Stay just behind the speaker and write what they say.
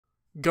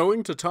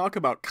Going to talk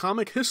about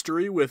comic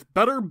history with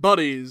better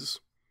buddies.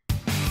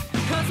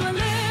 'Cause we're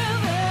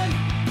living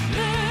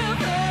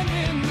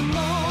in the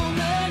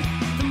moment.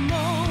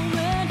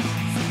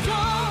 So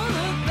don't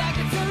look back,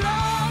 it's a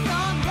long,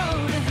 long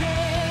road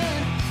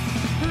ahead.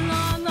 A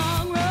long,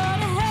 long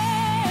road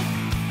ahead.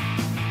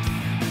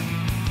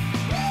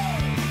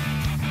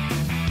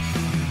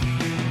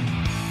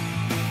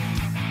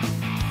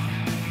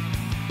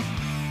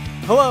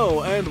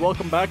 Hello, and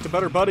welcome back to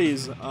Better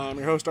Buddies. I'm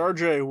your host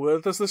RJ.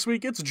 With us this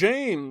week, it's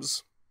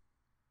James.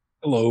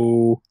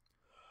 Hello.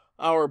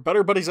 Our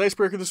Better Buddies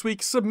icebreaker this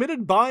week,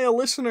 submitted by a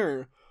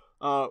listener,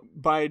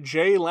 by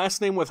Jay,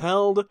 last name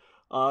withheld,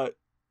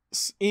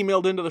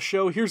 emailed into the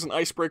show. Here's an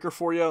icebreaker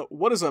for you.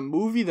 What is a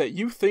movie that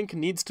you think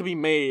needs to be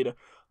made?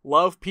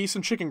 Love, peace,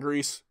 and chicken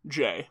grease,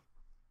 Jay.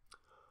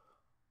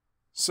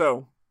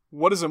 So,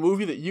 what is a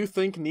movie that you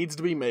think needs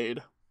to be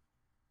made?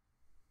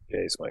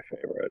 Jay's my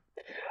favorite.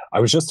 I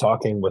was just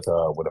talking with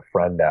a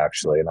friend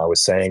actually, and I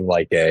was saying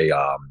like a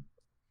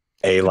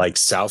like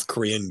South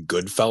Korean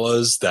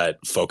Goodfellas that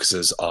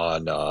focuses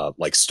on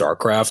like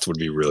StarCraft would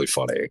be really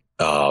funny.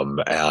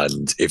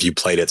 And if you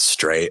played it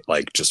straight,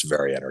 like just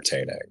very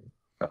entertaining.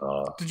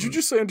 Did you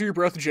just say under your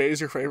breath Jay is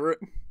your favorite?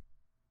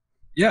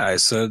 Yeah, I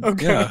said,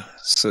 Okay. yeah,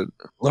 said,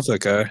 love that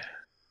guy.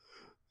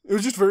 It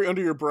was just very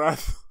under your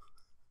breath.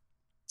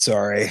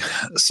 Sorry.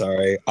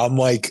 I'm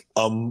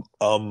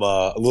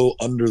a little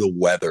under the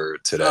weather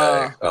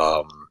today.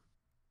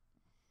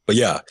 But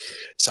yeah,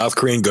 South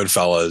Korean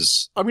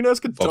Goodfellas. I mean,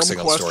 ask a dumb Focusing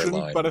on question,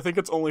 storyline. but I think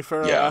it's only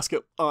fair to Yeah. ask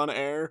it on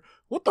air.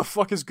 What the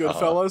fuck is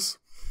Goodfellas?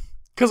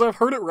 Because I've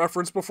heard it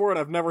referenced before, and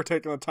I've never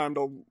taken the time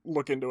to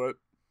look into it.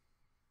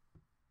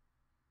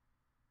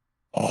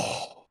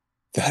 Oh,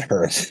 that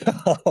hurt.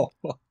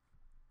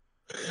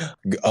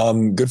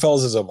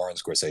 Goodfellas is a Martin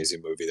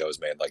Scorsese movie that was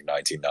made in like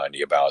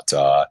 1990 about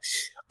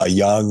a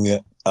young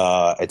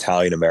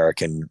Italian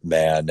American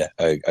man,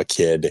 a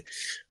kid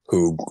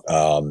who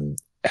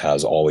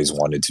has always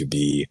wanted to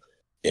be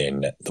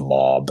in the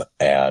mob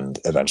and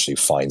eventually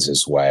finds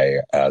his way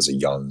as a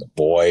young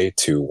boy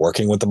to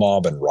working with the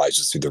mob and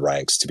rises through the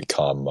ranks to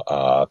become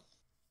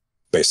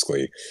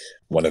basically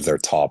one of their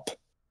top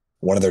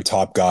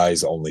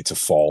guys, only to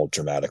fall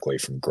dramatically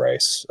from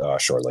grace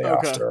shortly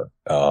Okay. after.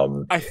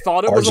 I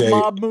thought it was a RJ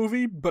mob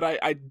movie, but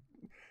I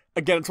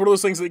again, it's one of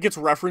those things that gets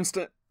referenced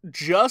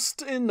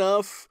just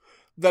enough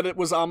that it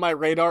was on my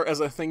radar as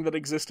a thing that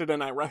existed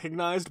and I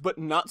recognized, but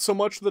not so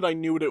much that I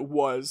knew what it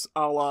was,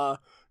 a la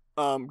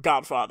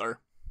Godfather.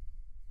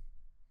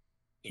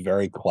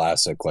 Very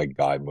classic like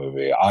guy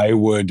movie. I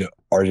would,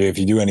 RJ, if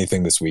you do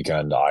anything this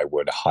weekend, I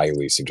would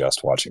highly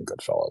suggest watching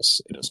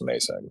Goodfellas. It is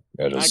amazing.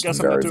 It I is guess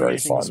I'm not very, doing very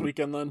anything this fun.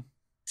 weekend then.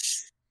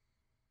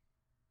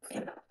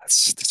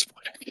 That's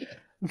disappointing.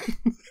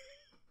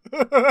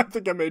 I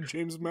think I made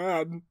James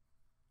mad.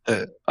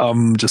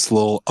 I'm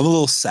a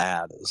little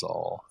sad is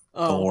all.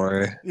 Don't Oh,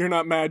 worry. you're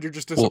not mad, you're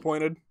just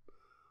disappointed.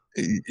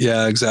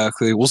 Yeah,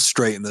 exactly. We'll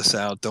straighten this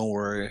out. Don't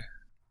worry.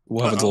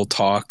 We'll have a Uh-oh. little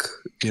talk,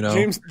 you know?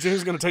 James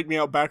is going to take me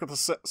out back with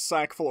a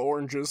sack full of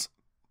oranges.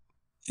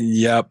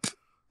 Yep.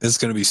 It's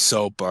going to be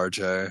soap,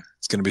 RJ.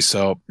 It's going to be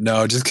soap.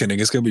 No, just kidding.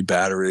 It's going to be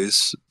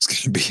batteries. It's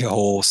going to be a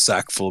whole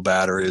sack full of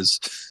batteries.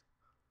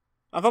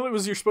 I thought it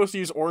was you're supposed to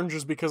use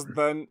oranges because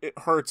then it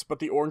hurts, but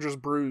the oranges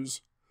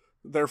bruise.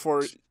 Therefore,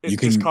 it You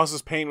just can-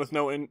 causes pain with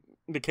no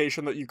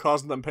indication that you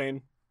caused them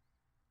pain.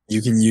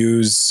 You can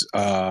use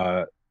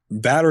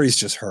batteries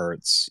just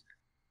hurts.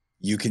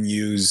 You can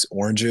use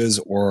oranges,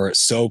 or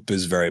soap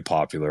is very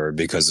popular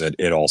because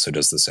it also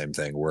does the same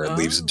thing where it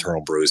leaves Oh.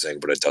 internal bruising,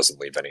 but it doesn't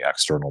leave any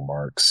external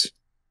marks.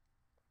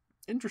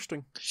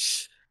 Interesting.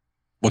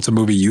 What's a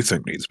movie you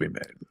think needs to be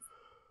made?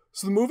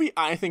 So the movie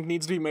I think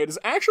needs to be made is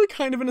actually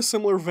kind of in a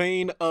similar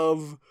vein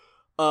of,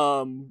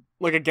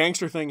 like a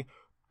gangster thing.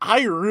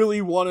 I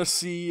really want to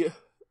see,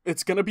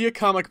 it's going to be a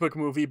comic book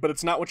movie, but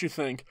it's not what you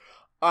think.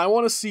 I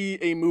want to see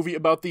a movie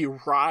about the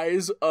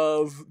rise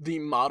of the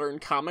modern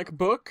comic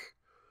book,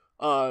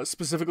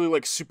 specifically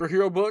like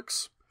superhero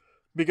books,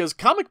 because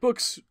comic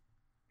books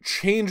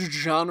changed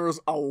genres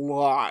a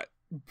lot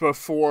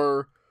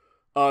before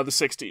the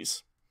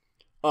 60s.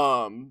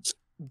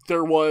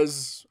 There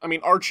was, I mean,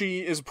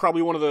 Archie is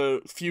probably one of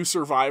the few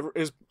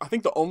I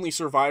think the only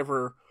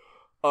survivor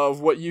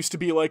of what used to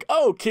be like,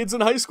 oh, kids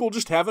in high school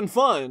just having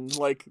fun,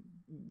 like,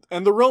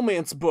 and the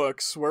romance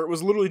books where it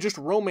was literally just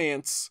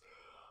romance.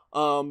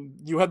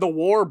 You had the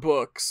war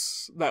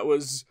books that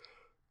was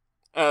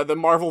the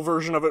Marvel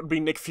version of it would be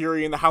Nick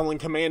Fury and the Howling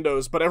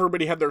Commandos, but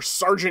everybody had their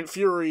Sergeant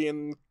Fury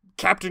and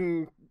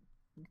Captain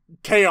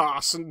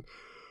Chaos and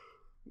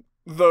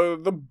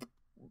the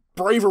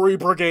Bravery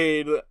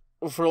Brigade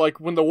for like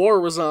when the war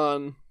was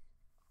on.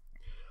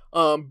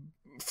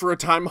 For a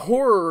time,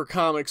 horror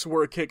comics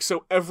were a kick,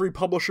 so every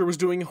publisher was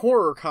doing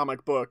horror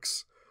comic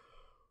books.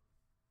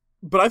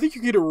 But I think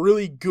you get a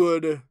really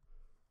good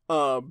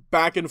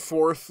back and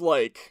forth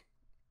like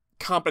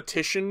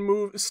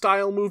competition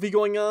style movie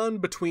going on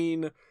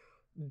between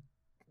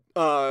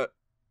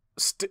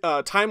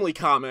Timely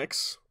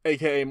Comics,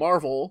 aka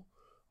Marvel,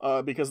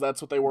 because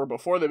that's what they were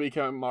before they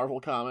became Marvel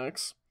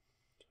Comics,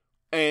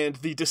 and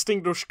the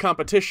Distinguished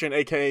Competition,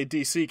 aka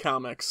DC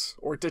Comics,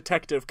 or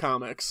Detective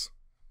Comics.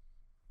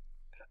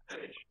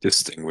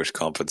 Distinguished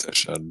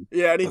competition.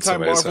 Yeah, That's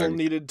anytime Marvel amazing.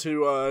 needed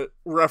to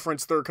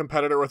reference their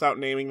competitor without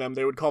naming them,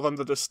 they would call them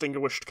the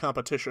Distinguished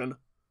Competition.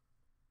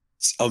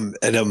 It's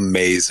an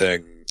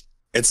amazing.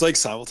 It's like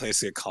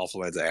simultaneously a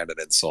compliment and an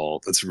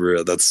insult. That's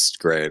real. That's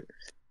great.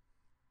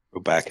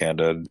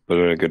 Backhanded, but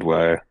in a good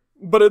way.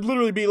 But it'd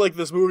literally be like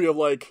this movie of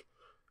like,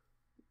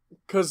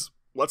 because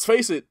let's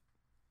face it,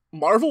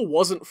 Marvel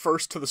wasn't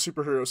first to the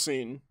superhero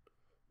scene.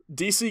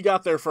 DC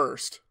got there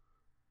first.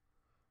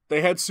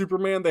 They had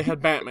Superman, they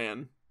had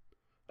Batman.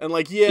 And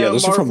like, yeah,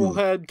 Those are Marvel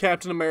from had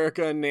Captain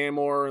America and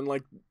Namor and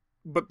like,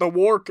 but the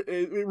war,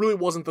 it really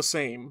wasn't the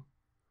same.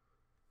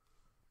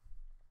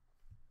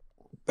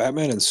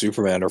 Batman and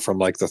Superman are from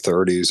like the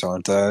 30s,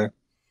 aren't they?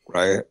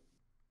 Right?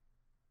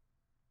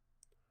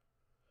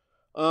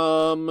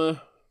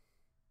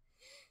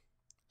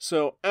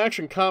 So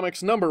Action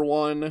Comics number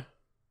 1.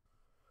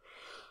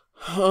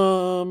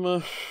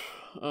 Oh,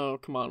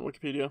 come on,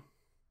 Wikipedia.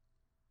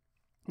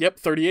 Yep,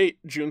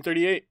 38, June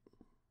 38.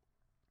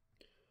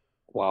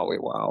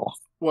 Wow.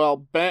 Well,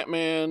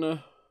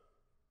 Batman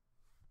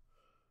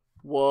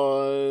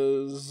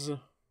was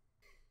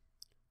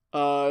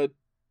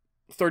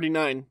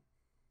 39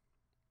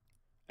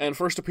 and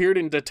first appeared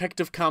in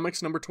Detective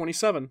Comics number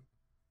 27.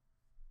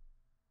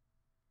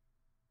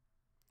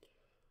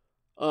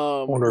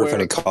 I wonder if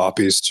any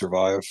copies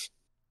survive.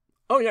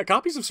 Oh yeah,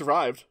 copies have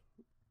survived.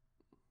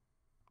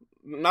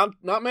 Not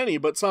many,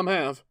 but some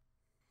have.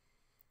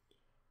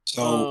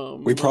 So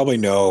we probably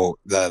know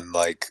then,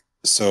 like,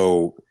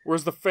 so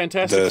Whereas the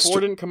Fantastic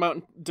Four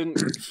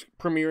didn't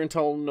premiere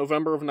until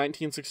November of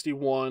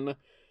 1961,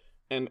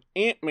 and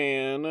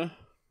Ant-Man.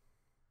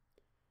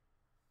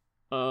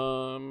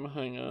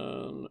 Hang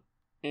on,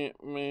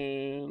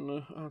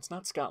 Ant-Man. Oh, it's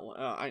not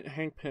Scott.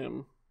 Hank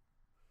Pym.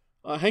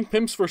 Hank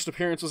Pym's first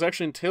appearance was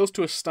actually in Tales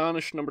to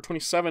Astonish number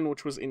 27,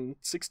 which was in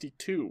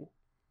 62.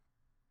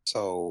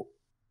 So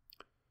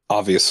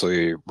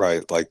obviously,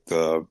 right, like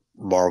the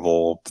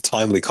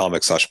timely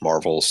comic /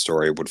 Marvel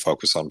story would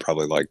focus on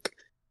probably like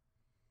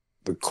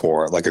the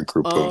core, like a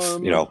group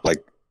of,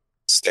 like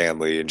Stan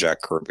Lee and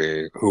Jack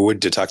Kirby. Who would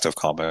Detective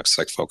Comics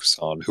like focus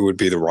on? Who would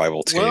be the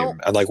rival team? Well,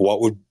 and like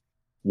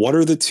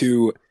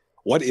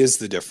what is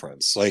the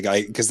difference? Like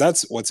because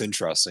that's what's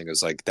interesting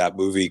is like that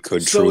movie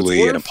could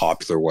truly in a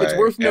popular way. It's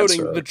worth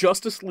noting the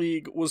Justice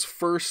League was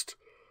first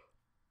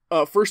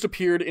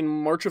appeared in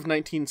March of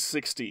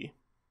 1960.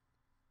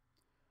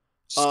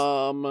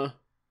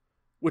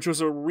 Which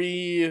was a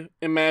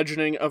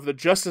reimagining of the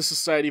Justice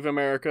Society of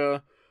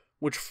America,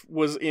 which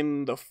was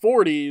in the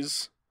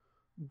 40s,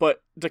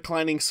 but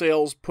declining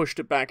sales pushed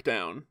it back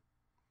down.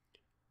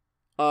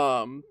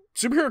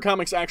 Superhero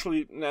comics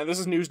actually, now this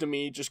is news to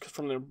me just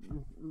from the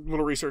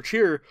little research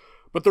here,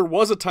 but there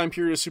was a time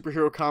period of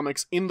superhero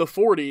comics in the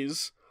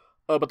 40s,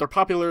 but their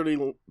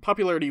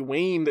popularity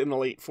waned in the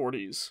late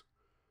 40s.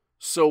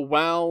 So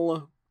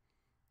while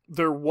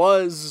there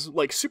was,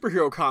 like,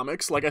 superhero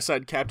comics, like I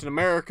said, Captain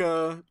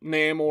America,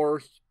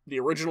 Namor,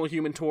 the original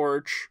Human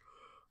Torch,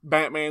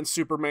 Batman,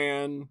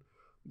 Superman,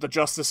 the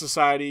Justice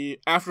Society.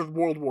 After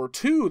World War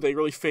II, they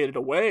really faded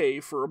away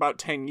for about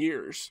 10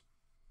 years.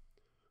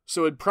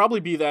 So it'd probably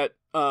be that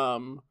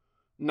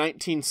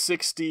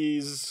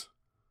 1960s,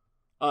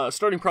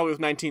 starting probably with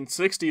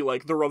 1960,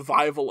 like, the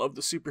revival of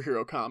the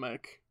superhero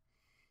comic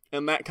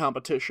and that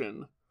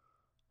competition.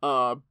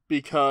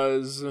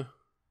 Because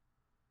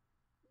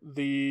it'd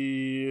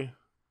be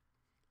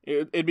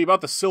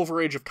about the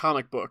Silver Age of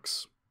comic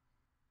books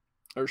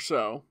or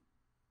so,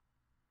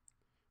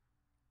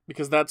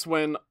 because that's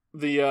when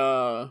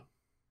the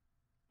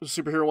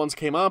superhero ones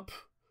came up.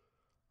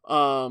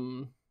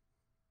 Superhero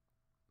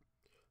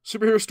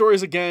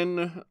stories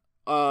again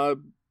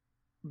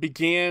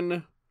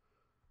began.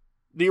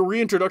 The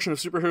reintroduction of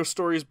superhero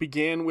stories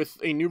began with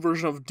a new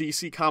version of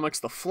DC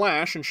Comics' The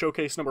Flash in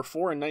Showcase number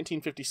 4 in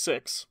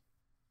 1956.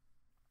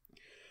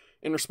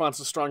 In response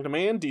to strong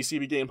demand, DC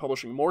began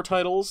publishing more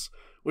titles,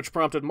 which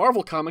prompted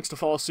Marvel Comics to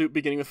follow suit,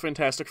 beginning with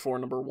Fantastic Four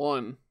number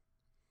 1.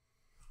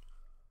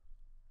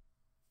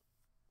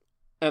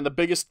 And the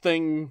biggest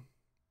thing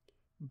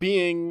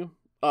being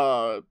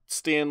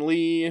Stan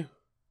Lee,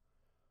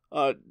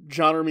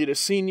 John Romita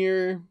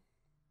Sr.,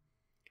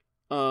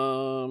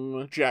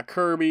 Jack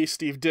Kirby,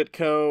 Steve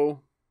Ditko.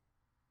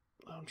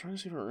 I'm trying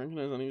to see if I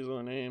recognize any of these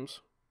other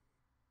names.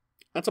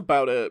 That's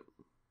about it.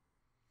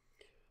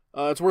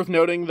 It's worth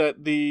noting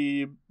that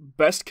the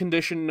best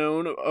condition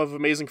known of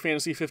Amazing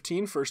Fantasy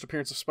 15, first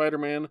appearance of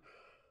Spider-Man,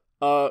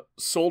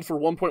 sold for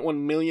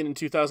 $1.1 million in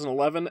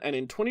 2011, and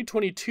in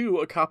 2022,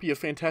 a copy of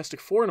Fantastic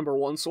Four number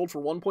 1 sold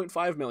for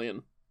 $1.5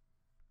 million.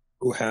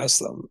 Who has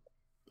them?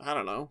 I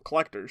don't know,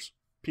 collectors,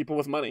 people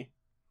with money.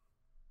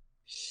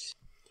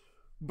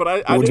 But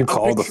I'd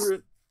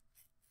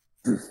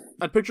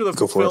picture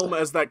the film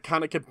as that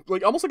kind of,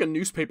 like, almost like a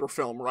newspaper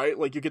film, right?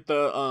 Like, you get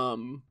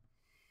the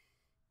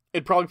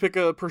it'd probably pick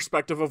a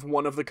perspective of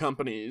one of the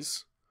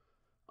companies.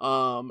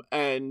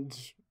 And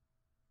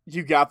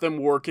you got them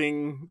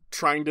working,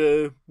 trying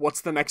to,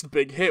 what's the next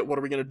big hit? What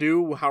are we going to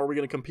do? How are we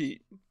going to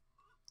compete?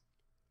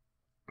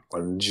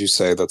 When did you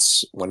say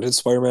when did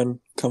Spider-Man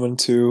come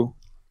into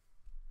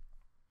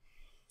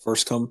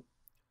first come?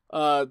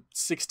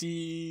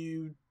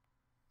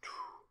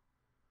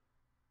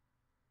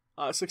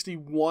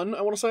 61,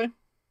 I want to say.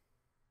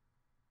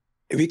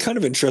 It'd be kind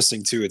of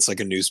interesting too. It's like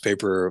a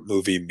newspaper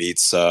movie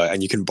meets,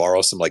 and you can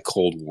borrow some like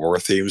Cold War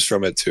themes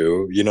from it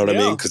too. You know what I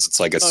mean? Because it's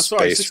like a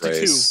space 62.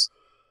 race.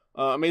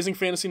 Amazing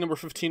Fantasy number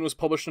 15 was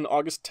published on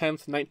August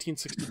 10th,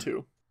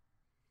 1962.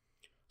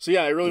 So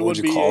yeah, it really What would would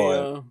you be call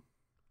a,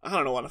 I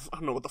don't know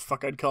what the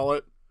fuck I'd call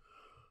it.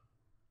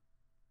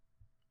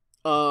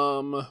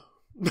 Can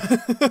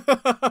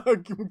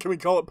we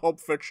call it Pulp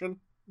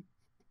Fiction?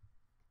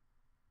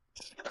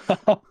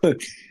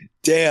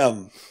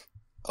 Damn.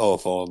 Oh,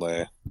 if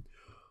only.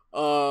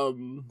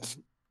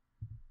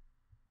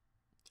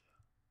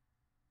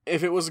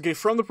 If it was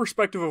from the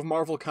perspective of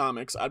Marvel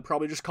Comics, I'd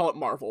probably just call it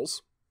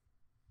Marvels.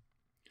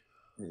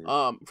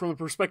 From the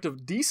perspective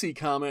of DC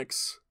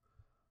Comics,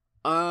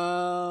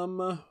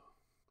 my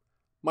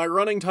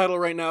running title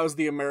right now is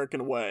The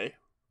American Way,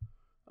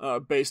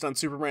 based on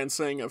Superman's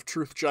saying of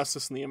truth,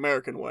 justice, and the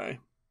American way.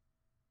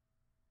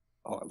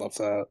 Oh, I love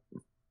that.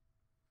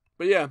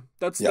 But yeah,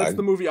 that's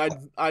the movie I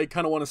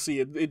kind of want to see.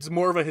 It's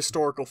more of a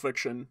historical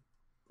fiction.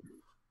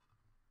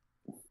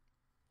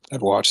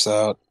 I'd watch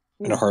that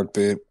in a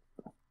heartbeat.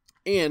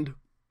 And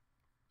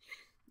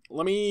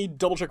let me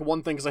double check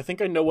one thing, because I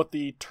think I know what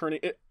the turning.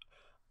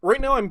 Right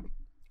now,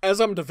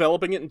 as I'm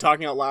developing it and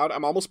talking out loud,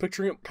 I'm almost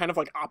picturing it kind of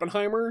like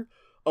Oppenheimer,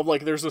 of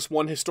like there's this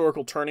one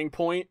historical turning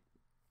point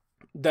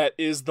that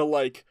is the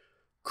like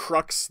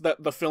crux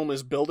that the film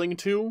is building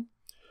to.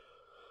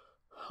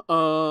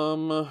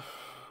 But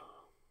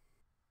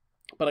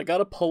I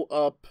gotta pull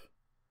up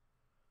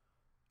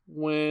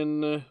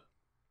when,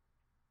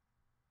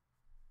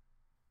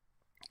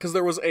 because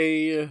there was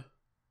a,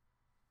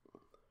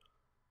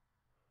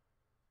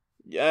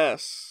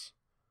 yes,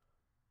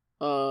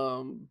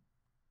 so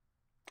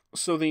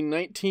the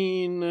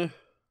 1970s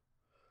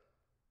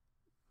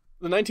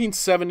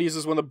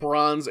is when the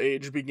Bronze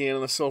Age began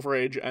and the Silver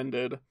Age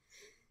ended.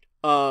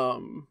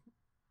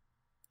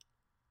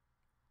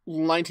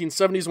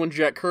 1970s when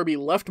Jack Kirby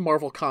left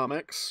Marvel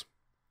Comics.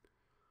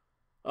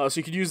 So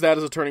you could use that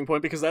as a turning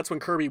point, because that's when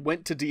Kirby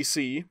went to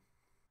DC.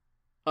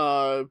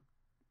 You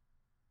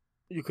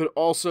could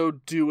also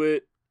do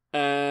it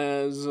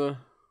as...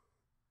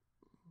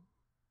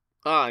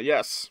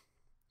 yes.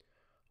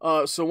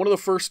 So one of the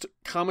first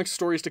comic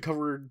stories to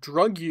cover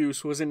drug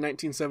use was in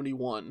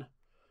 1971.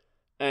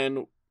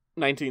 And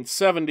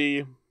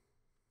 1970...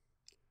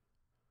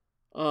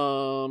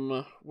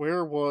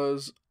 where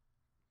was...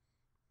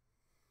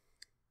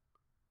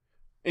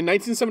 In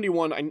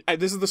 1971,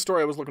 this is the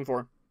story I was looking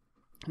for.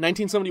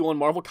 1971,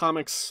 Marvel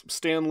Comics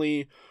Stan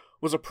Lee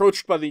was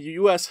approached by the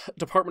U.S.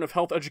 Department of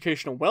Health,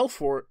 Education, and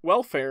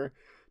Welfare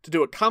to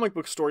do a comic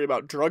book story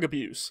about drug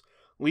abuse.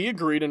 Lee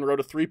agreed and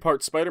wrote a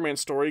 3-part Spider-Man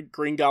story,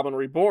 Green Goblin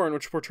Reborn,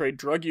 which portrayed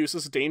drug use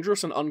as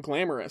dangerous and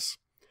unglamorous.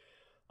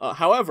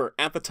 However,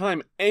 at the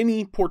time,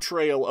 any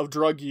portrayal of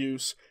drug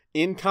use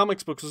in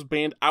comics books was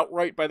banned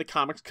outright by the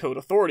Comics Code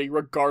Authority,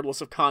 regardless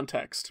of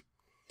context.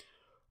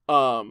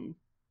 The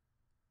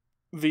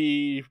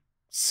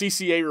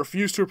CCA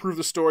refused to approve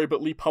the story,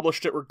 but Lee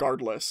published it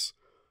regardless.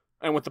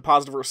 And with the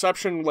positive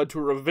reception, led to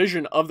a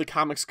revision of the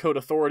Comics Code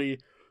Authority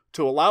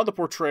to allow the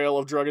portrayal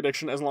of drug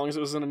addiction as long as it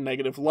was in a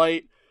negative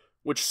light,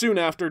 which soon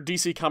after,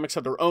 DC Comics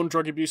had their own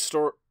drug abuse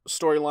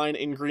storyline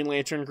in Green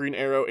Lantern, Green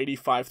Arrow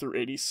 85 through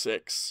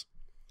 86,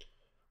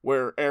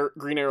 where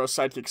Green Arrow's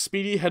sidekick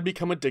Speedy had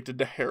become addicted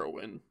to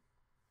heroin.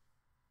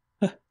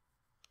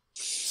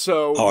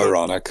 So... How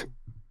ironic.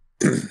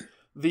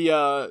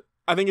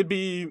 I think it'd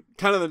be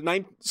kind of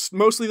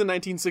mostly the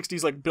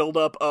 1960s like build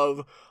up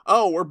of,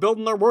 oh, we're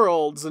building our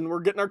worlds and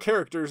we're getting our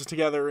characters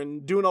together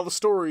and doing all the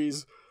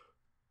stories,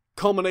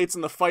 culminates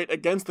in the fight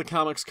against the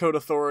Comics Code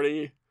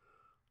Authority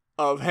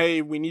of,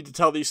 hey, we need to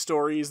tell these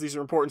stories, these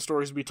are important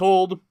stories to be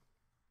told,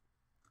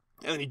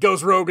 and then he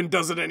goes rogue and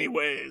does it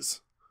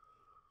anyways.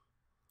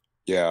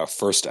 Yeah,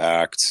 first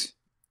act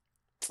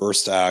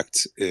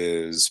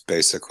is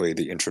basically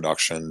the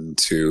introduction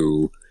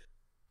to...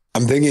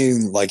 I'm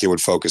thinking like it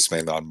would focus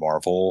mainly on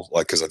Marvel,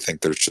 like, because I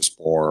think there's just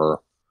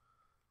more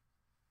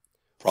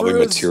probably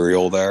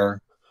material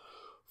there.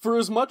 For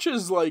as much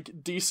as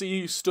like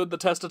DC stood the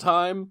test of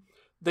time,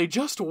 they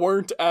just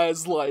weren't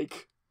as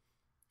like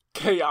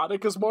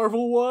chaotic as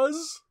Marvel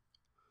was.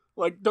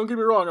 Like, don't get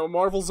me wrong, I'm a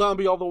Marvel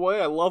zombie all the way,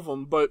 I love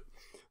them, but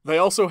they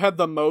also had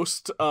the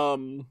most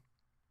the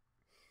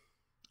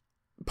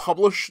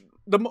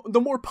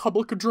more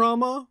public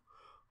drama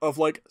of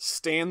like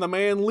Stan the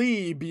Man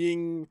Lee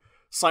being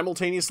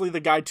simultaneously the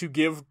guy to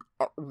give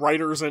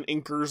writers and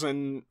inkers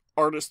and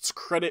artists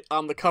credit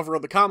on the cover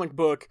of the comic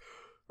book,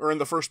 or in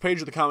the first page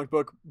of the comic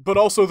book, but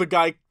also the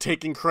guy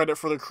taking credit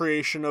for the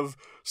creation of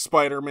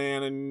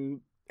Spider-Man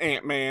and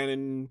Ant-Man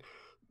and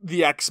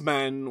the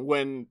X-Men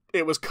when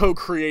it was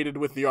co-created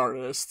with the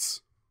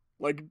artists.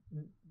 Like,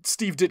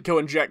 Steve Ditko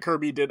and Jack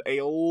Kirby did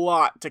a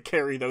lot to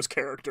carry those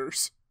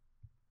characters.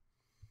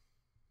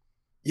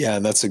 Yeah,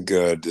 and that's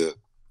good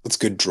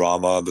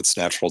drama. That's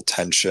natural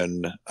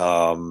tension.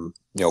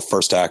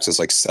 First act is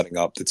like setting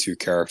up the two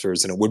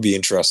characters, and it would be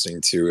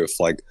interesting too if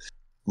like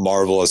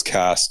Marvel is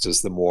cast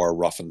as the more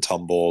rough and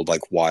tumble,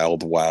 like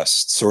Wild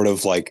West, sort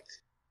of like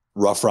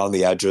rough around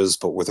the edges,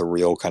 but with a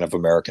real kind of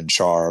American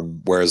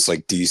charm. Whereas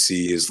like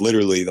DC is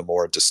literally the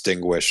more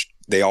distinguished.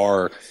 They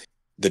are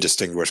the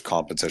distinguished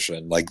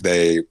competition. Like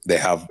they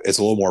have, it's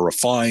a little more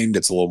refined,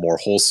 it's a little more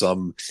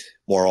wholesome,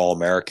 more all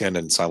American,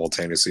 and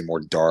simultaneously more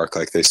dark.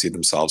 Like they see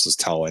themselves as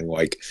telling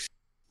like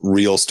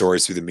real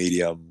stories through the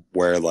medium,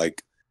 where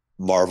like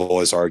Marvel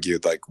has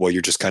argued like, well,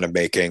 you're just kind of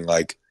making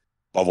like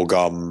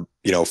bubblegum,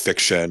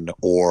 fiction,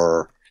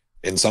 or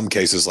in some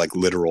cases like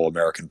literal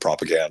American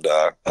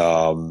propaganda.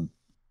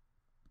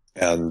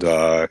 And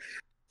the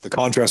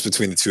contrast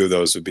between the two of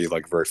those would be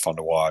like very fun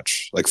to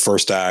watch. Like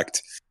first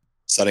act,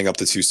 setting up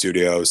the two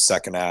studios.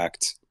 Second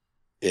act,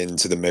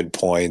 into the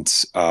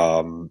midpoint,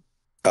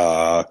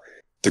 the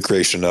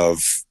creation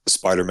of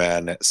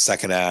Spider-Man.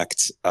 Second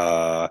act,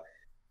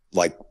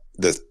 like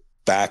the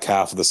back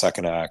half of the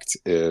second act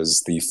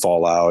is the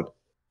fallout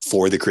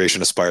for the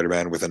creation of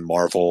Spider-Man within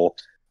Marvel,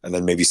 and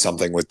then maybe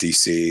something with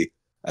DC.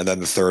 And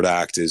then the third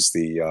act is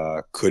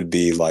the could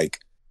be like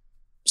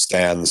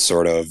Stan's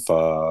sort of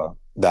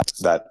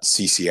that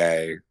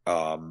CCA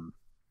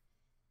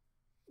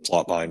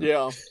plotline.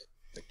 Yeah.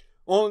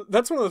 Well,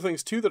 that's one of the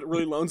things too that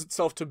really loans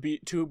itself to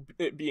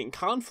it being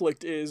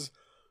conflict is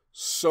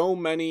so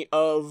many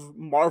of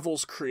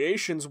Marvel's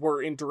creations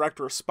were in direct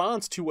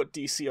response to what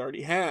DC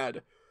already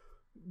had.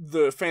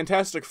 The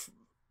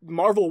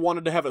Marvel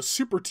wanted to have a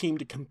super team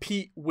to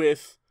compete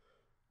with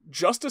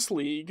Justice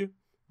League.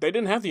 They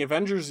didn't have the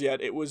Avengers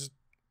yet.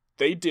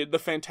 They did the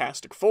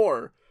Fantastic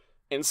Four.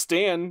 And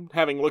Stan,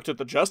 having looked at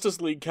the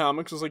Justice League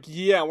comics, was like,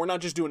 yeah, we're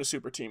not just doing a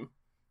super team.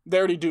 They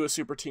already do a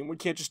super team. We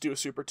can't just do a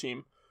super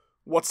team.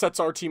 What sets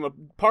our team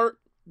apart?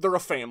 They're a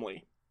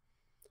family.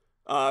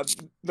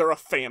 They're a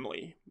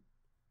family.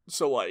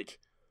 So, like,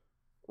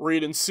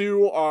 Reed and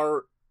Sue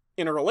are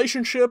in a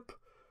relationship.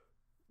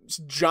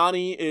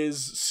 Johnny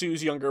is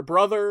Sue's younger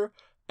brother.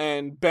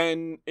 And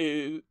Ben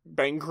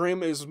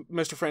Grimm is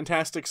Mr.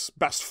 Fantastic's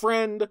best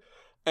friend.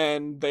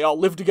 And they all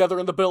live together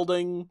in the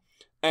building.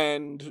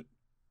 And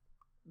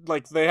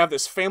like they have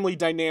this family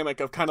dynamic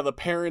of kind of the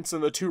parents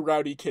and the two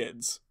rowdy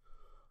kids,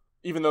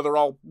 even though they're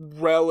all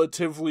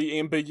relatively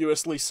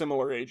ambiguously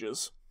similar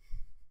ages.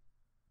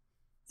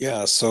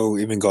 Yeah, so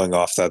even going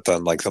off that,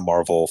 then like the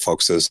Marvel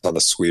focuses on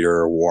the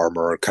sweeter,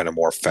 warmer, kind of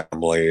more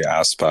family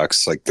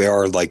aspects. They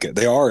are in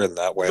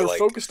that way. They're like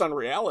focused on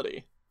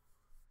reality.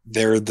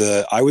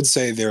 I would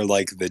say they're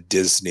like the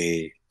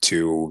Disney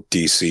to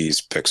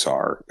DC's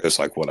Pixar is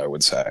like what I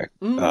would say.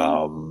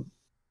 From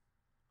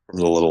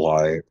the little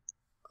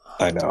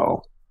I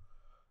know.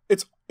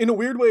 It's in a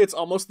weird way, it's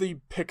almost the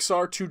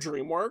Pixar to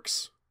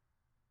DreamWorks.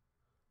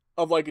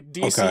 Of like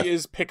DC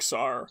is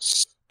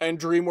Pixar, and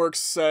DreamWorks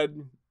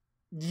said,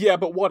 "Yeah,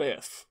 but what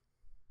if?"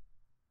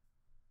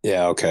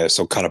 Yeah, okay,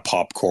 so kind of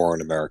popcorn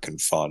American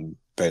fun,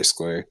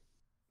 basically.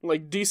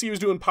 Like DC was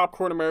doing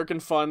popcorn American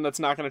fun that's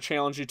not going to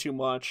challenge you too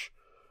much,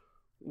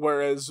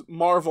 whereas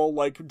Marvel,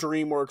 like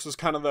DreamWorks, was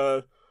kind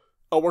of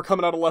we're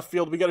coming out of left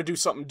field. We got to do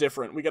something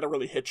different. We got to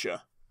really hit you.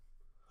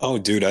 Oh,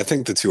 dude, I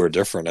think the two are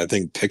different. I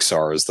think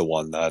Pixar is the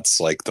one that's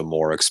like the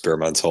more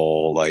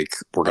experimental, like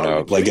we're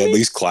gonna like at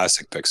least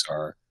classic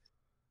Pixar.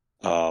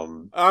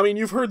 I mean,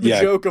 you've heard the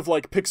joke of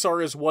like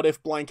Pixar is what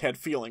if blank had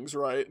feelings,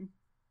 right?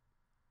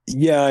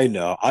 Yeah,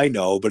 I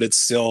know, but it's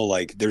still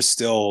like there's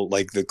still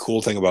like the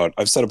cool thing about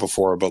I've said it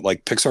before, but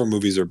like Pixar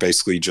movies are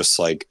basically just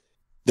like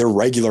they're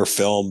regular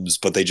films,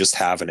 but they just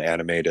have an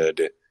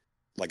animated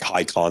like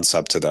high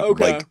concept to them.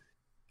 Okay.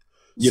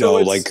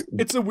 Like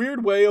it's a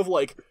weird way of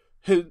like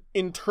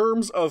in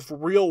terms of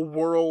real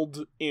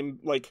world in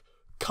like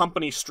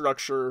company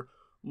structure,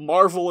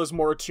 Marvel is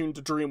more attuned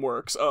to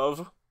DreamWorks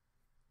of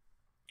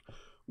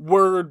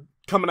we're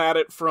coming at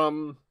it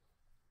from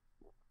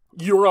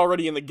you're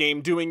already in the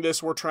game doing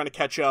this, we're trying to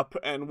catch up,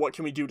 and what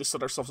can we do to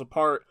set ourselves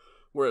apart?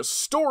 Whereas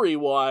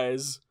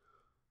story-wise,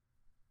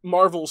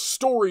 Marvel's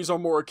stories are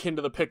more akin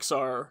to the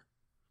Pixar,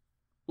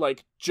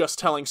 like just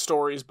telling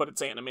stories but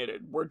it's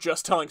animated. We're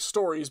just telling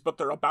stories but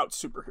they're about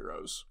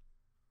superheroes.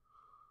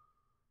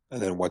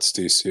 And then what's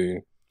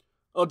DC?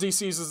 Oh,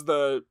 DC's is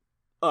the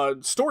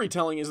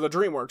storytelling is the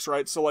DreamWorks,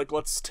 right? So like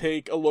let's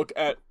take a look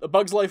at A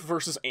Bug's Life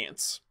versus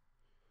Ants.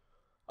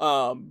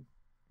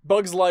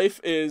 Bug's Life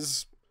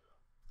is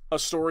a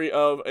story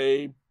of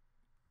they're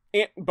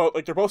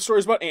both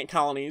stories about ant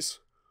colonies,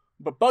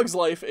 but Bug's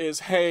Life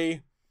is,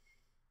 hey,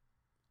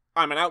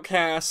 I'm an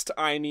outcast,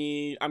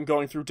 I'm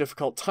going through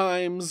difficult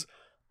times,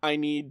 I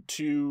need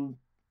to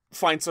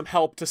find some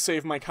help to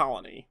save my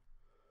colony.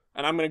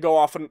 And I'm going to go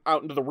off and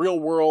out into the real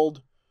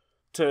world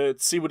to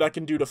see what I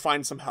can do to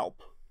find some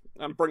help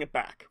and bring it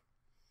back.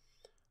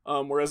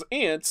 Whereas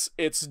ants,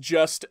 it's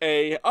just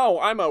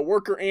I'm a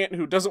worker ant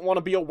who doesn't want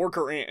to be a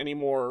worker ant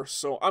anymore,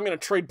 so I'm going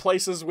to trade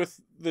places with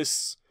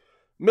this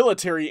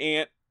military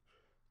ant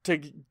to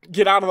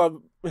get out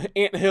of the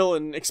ant hill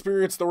and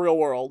experience the real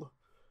world.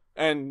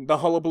 And the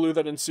hullabaloo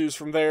that ensues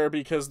from there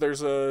because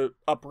there's a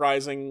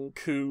uprising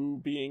coup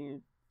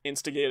being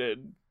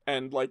instigated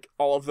and like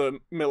all of the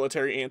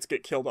military ants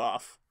get killed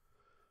off.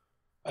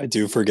 I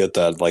do forget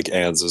that like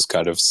Ants is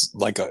kind of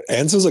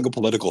Ants is like a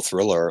political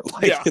thriller.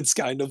 Like Yeah. it's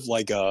kind of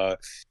like a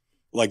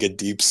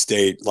deep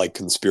state like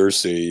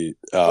conspiracy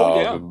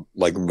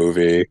like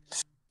movie,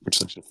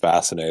 which is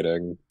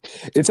fascinating.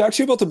 It's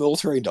actually about the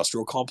military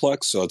industrial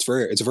complex, so it's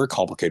a very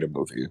complicated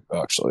movie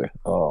actually.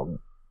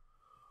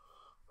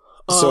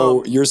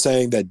 So you're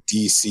saying that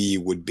DC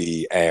would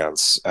be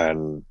Ants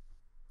and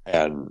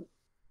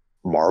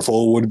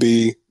Marvel would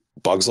be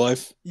Bug's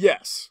Life?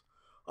 Yes.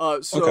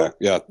 So okay,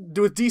 yeah.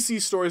 with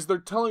DC stories,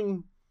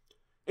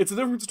 it's the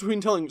difference between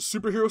telling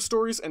superhero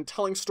stories and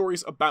telling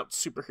stories about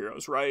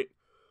superheroes, right?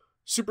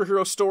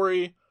 Superhero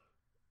story,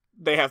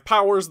 they have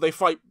powers, they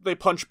fight, they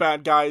punch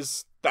bad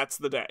guys, that's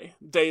the day.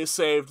 Day is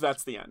saved,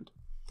 that's the end.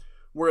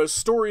 Whereas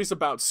stories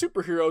about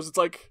superheroes, it's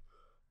like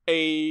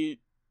a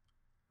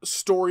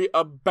story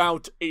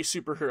about a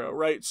superhero,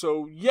 right?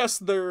 So yes,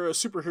 they're a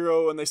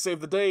superhero and they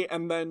save the day,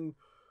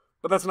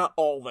 but that's not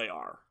all they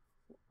are,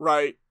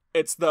 right?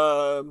 It's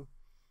the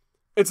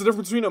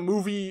difference between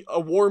a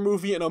war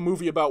movie and a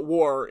movie about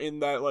war, in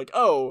that like,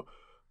 oh,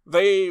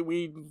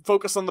 we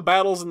focus on the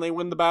battles and they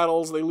win the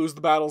battles, they lose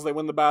the battles, they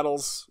win the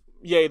battles,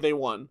 yay, they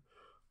won.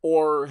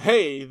 Or,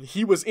 hey,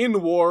 he was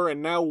in war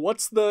and now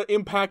what's the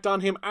impact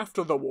on him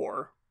after the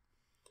war?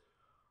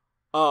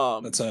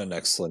 That's an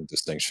excellent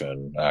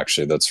distinction,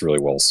 actually. That's really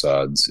well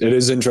said. It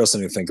is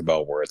interesting to think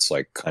about where it's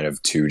like kind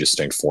of two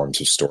distinct forms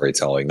of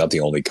storytelling, not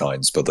the only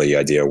kinds, but the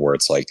idea where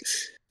it's like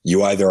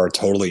you either are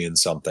totally in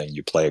something,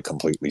 you play it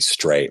completely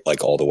straight,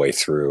 like all the way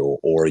through,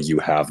 or you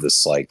have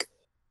this like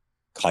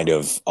kind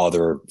of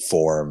other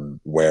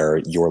form where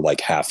you're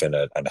like half in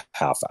it and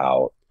half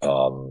out.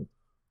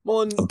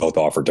 Well, and both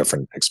offer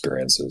different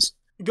experiences.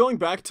 going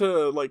back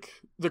to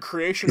like the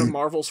creation of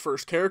Marvel's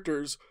first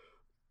characters,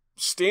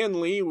 Stan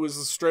Lee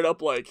was straight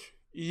up like,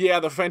 yeah,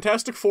 the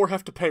Fantastic Four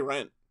have to pay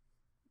rent.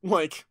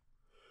 Like,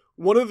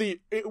 within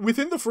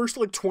the first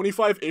like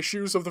 25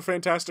 issues of the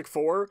Fantastic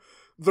Four,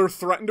 they're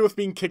threatened with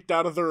being kicked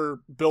out of their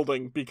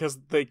building because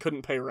they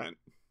couldn't pay rent.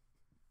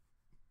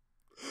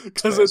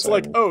 Because it's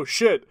like, oh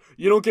shit,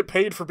 you don't get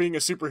paid for being a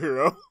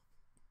superhero.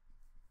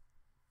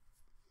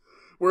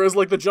 Whereas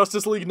like the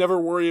Justice League never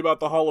worry about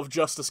the Hall of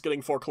Justice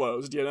getting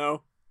foreclosed, you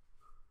know?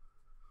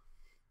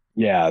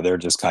 Yeah, they're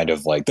just kind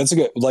of like, that's a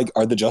good, like,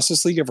 are the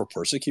Justice League ever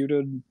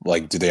persecuted?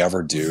 Like, do they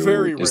ever do?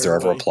 Very Is there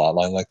ever a rarely. plot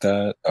line like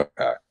that?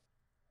 Okay.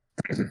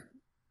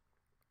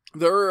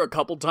 There are a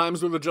couple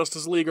times where the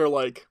Justice League are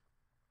like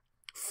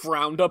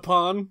frowned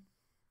upon,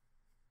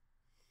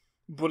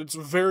 but it's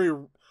very,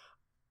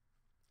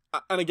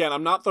 and again,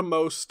 I'm not the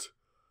most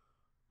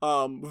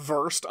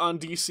versed on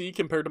DC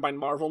compared to my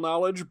Marvel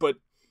knowledge, but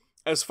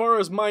as far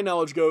as my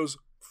knowledge goes,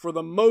 for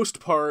the most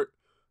part,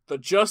 the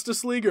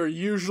Justice League are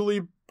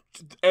usually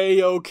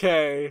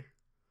A-okay.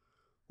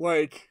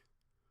 Like,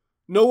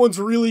 no one's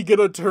really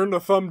gonna turn the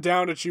thumb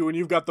down at you when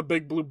you've got the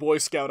big blue Boy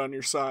Scout on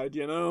your side,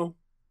 you know?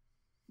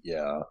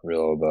 Yeah,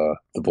 real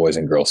the Boys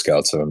and Girl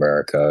Scouts of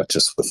America,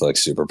 just with like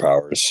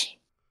superpowers.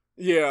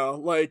 Yeah,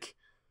 like,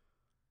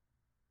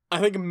 I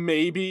think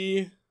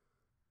maybe,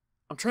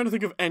 I'm trying to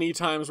think of any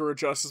times where a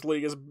Justice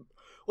League is,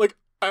 like,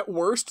 at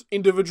worst,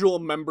 individual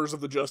members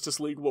of the Justice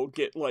League will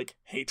get, like,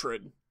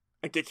 hatred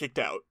and get kicked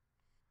out.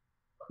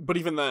 But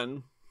even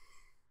then,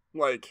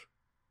 like,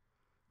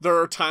 there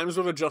are times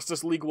where the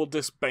Justice League will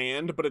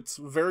disband, but it's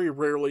very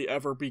rarely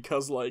ever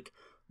because, like,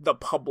 the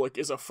public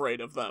is afraid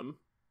of them.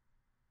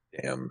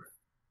 Damn.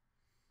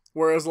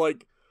 Whereas,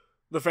 like,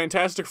 the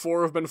Fantastic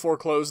Four have been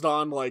foreclosed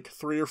on, like,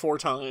 3 or 4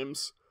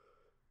 times.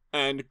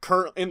 And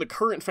in the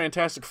current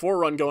Fantastic Four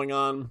run going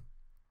on,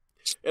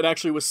 it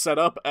actually was set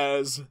up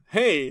as,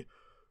 hey,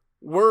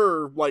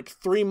 we're, like,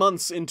 3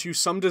 months into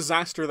some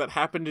disaster that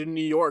happened in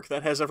New York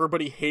that has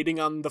everybody hating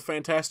on the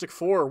Fantastic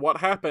Four. What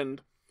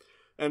happened?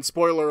 And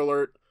spoiler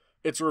alert,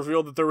 it's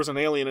revealed that there was an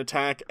alien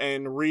attack,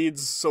 and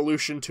Reed's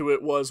solution to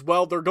it was,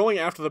 well, they're going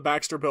after the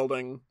Baxter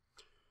building.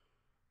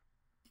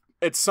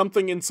 It's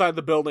something inside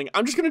the building.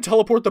 I'm just going to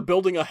teleport the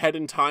building ahead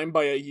in time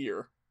by a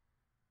year.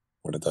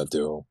 What did that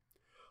do?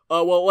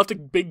 Well, it left a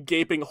big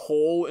gaping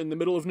hole in the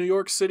middle of New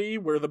York City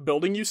where the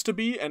building used to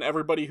be, and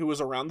everybody who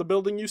was around the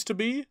building used to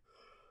be.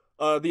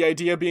 The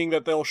idea being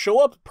that they'll show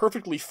up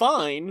perfectly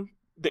fine.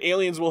 The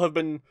aliens will have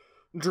been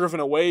driven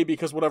away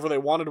because whatever they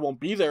wanted won't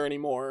be there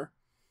anymore.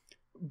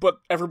 But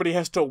everybody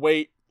has to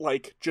wait,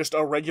 like, just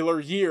a regular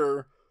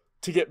year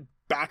to get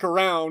back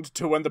around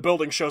to when the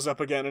building shows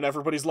up again and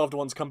everybody's loved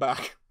ones come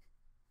back.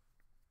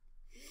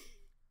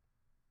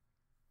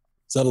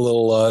 Is that a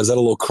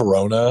little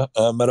Corona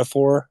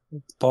metaphor,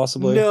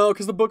 possibly? No,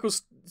 because the book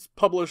was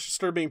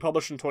started being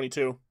published in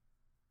 22.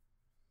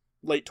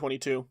 Late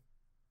 22.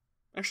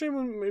 Actually,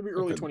 maybe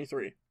early Okay.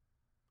 23.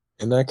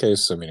 In that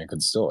case, I mean, it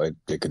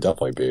could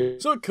definitely be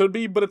So it could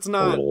be, but it's a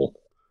not little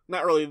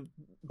really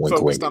wink,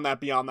 focused wink. on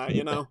that beyond that,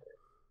 you know?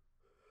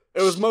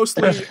 It was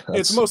mostly it's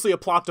That's- mostly a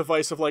plot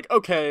device of like,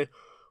 okay,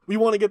 we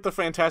want to get the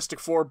Fantastic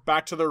Four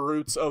back to their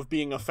roots of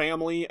being a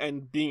family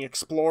and being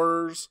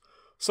explorers.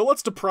 So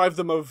let's deprive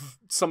them of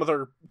some of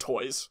their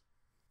toys.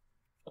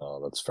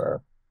 Oh, that's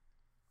fair.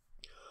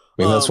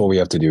 I mean, that's what we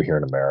have to do here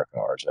in America,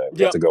 RJ. We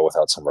Yep. have to go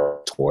without some of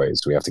our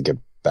toys. We have to get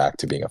back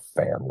to being a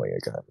family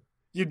again.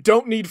 You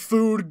don't need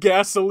food,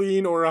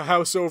 gasoline, or a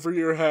house over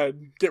your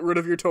head. Get rid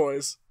of your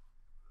toys.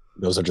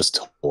 Those are just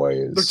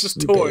toys. They're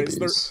just you toys.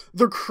 babies.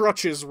 They're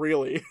crutches,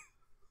 really.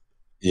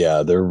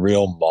 Yeah, they're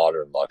real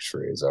modern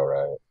luxuries, all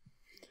right.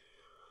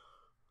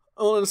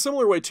 Well, in a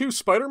similar way, too,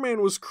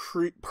 Spider-Man was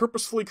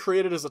purposefully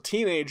created as a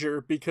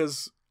teenager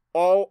because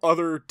all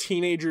other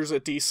teenagers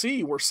at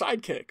DC were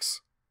sidekicks.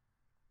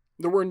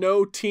 There were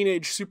no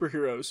teenage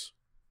superheroes.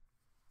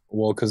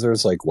 Well, because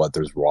there's like what?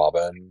 There's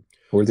Robin.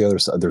 Who are the other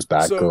side? There's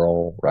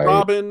Batgirl, right?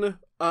 Robin,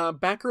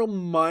 Batgirl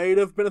might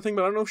have been a thing,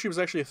 but I don't know if she was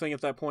actually a thing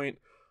at that point.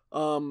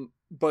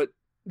 But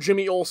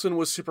Jimmy Olsen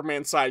was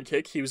Superman's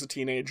sidekick. He was a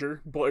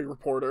teenager, boy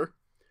reporter.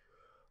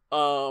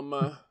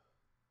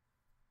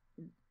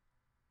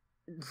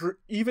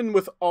 Even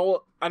with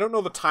all, I don't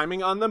know the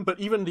timing on them, but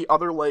even the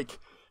other like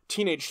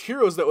teenage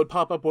heroes that would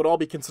pop up would all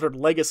be considered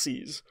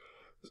legacies.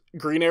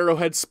 Green Arrow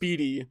had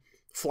Speedy,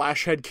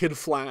 Flash had Kid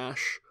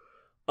Flash.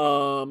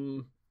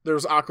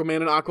 There's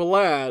Aquaman and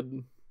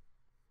Aqualad.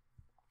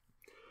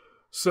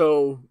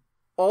 So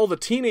all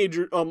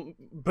the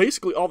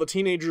basically all the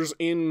teenagers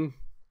in,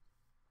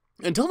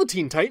 until the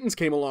Teen Titans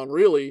came along,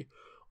 really,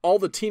 all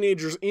the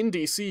teenagers in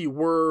DC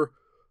were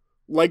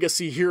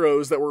legacy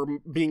heroes that were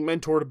being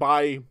mentored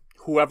by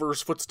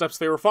whoever's footsteps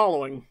they were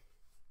following.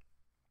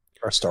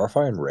 Are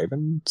Starfire and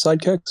Raven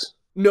sidekicks?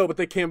 No, but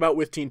they came about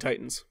with Teen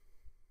Titans.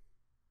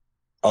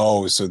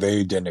 Oh, so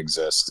they didn't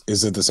exist.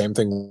 Is it the same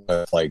thing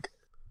with like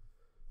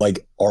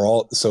are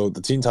all so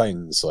the Teen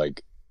Titans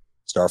like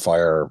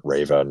Starfire,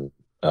 Raven,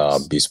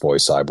 Beast Boy,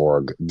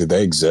 Cyborg, did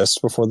they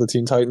exist before the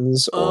Teen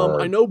Titans? Or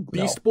I know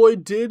Beast Boy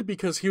did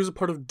because he was a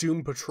part of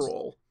Doom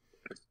Patrol,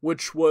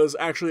 which was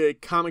actually a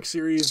comic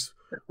series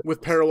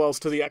with parallels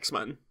to the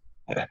X-Men.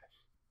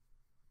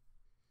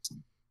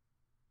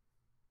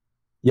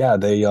 Yeah,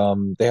 they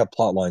have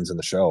plot lines in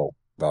the show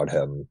about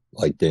him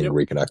like being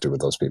reconnected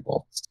with those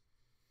people.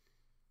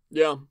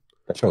 Yeah.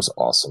 That show's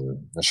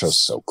awesome. That show's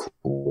so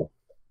cool.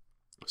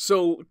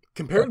 So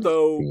compared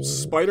though,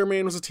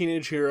 Spider-Man was a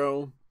teenage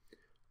hero.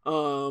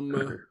 I'm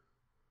trying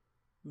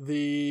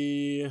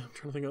to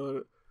think of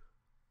it.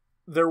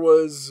 There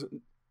was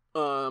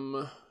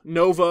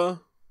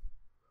Nova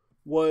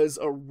was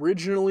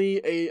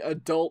originally a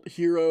adult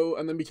hero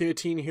and then became a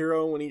teen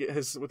hero when he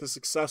with his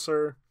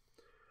successor.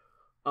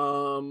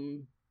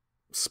 Speedball.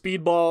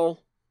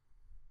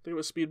 I think it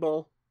was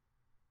Speedball.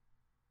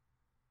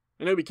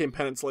 I know he became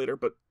Penance later,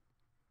 but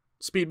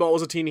Speedball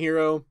was a teen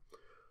hero.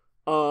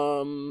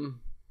 You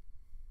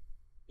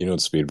know what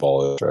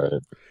Speedball is,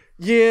 right?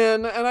 Yeah,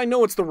 and I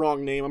know it's the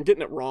wrong name. I'm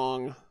getting it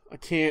wrong. I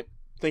can't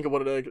think of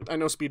what it is. I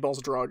know Speedball's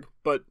a drug,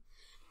 but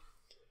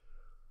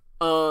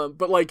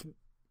like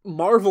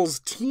Marvel's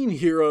teen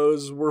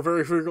heroes were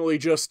very frequently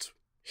just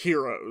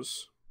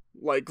heroes.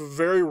 Like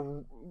very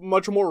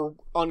much more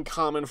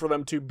uncommon for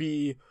them to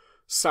be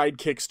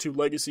sidekicks to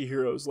legacy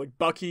heroes. Like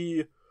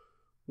Bucky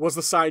was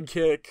the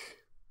sidekick.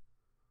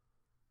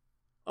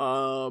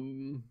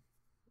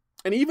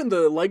 And even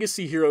the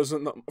legacy heroes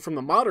from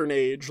the modern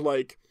age,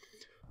 like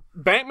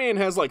Batman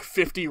has like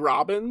 50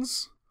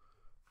 Robins,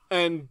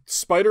 and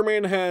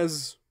Spider-Man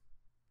has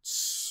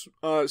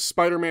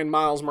Spider-Man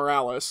Miles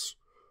Morales,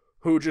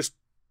 who just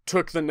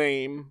took the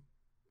name,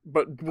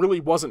 but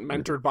really wasn't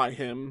mentored by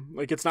him.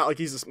 Like, it's not like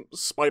he's a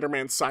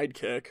Spider-Man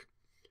sidekick.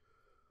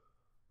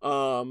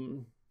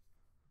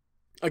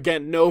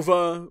 Again,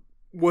 Nova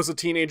was a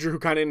teenager who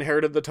kind of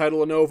inherited the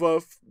title of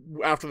Nova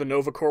after the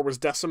Nova Corps was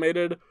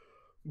decimated,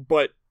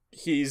 but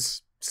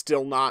he's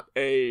still not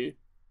a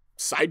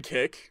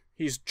sidekick.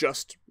 He's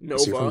just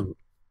Nova.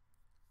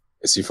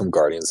 Is he from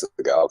Guardians of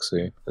the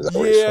Galaxy? Is that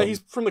where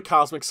He's from the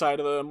cosmic side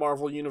of the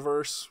Marvel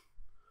universe.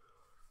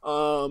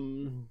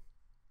 Trying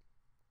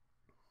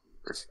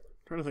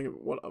to think of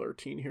what other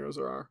teen heroes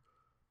there are.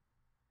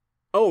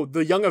 Oh,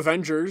 the Young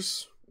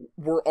Avengers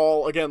were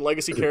all, again,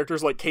 legacy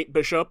characters like Kate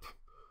Bishop,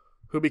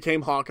 who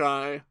became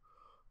Hawkeye.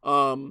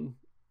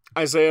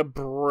 Isaiah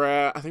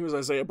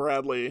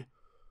Bradley.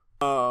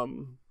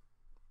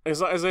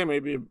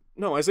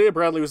 Isaiah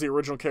Bradley was the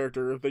original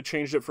character. They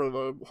changed it for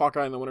the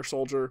Hawkeye and the Winter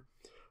Soldier.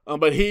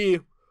 But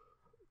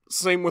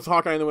same with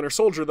Hawkeye and the Winter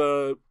Soldier,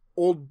 the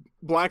old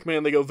black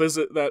man they go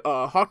visit that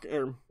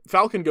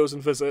Falcon goes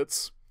and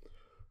visits,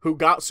 who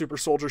got super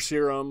soldier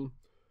serum.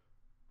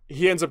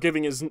 He ends up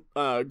giving his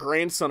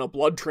grandson a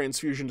blood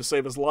transfusion to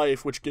save his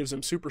life, which gives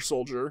him super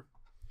soldier.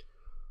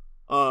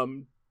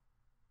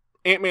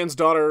 Ant-Man's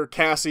daughter,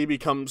 Cassie,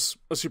 becomes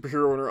a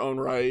superhero in her own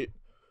right.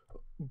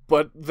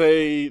 But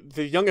the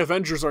Young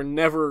Avengers are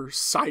never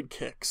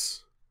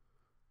sidekicks.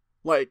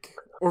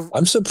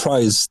 I'm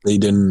surprised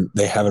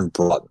they haven't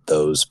brought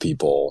those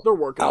people They're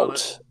working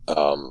out.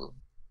 on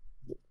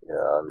it.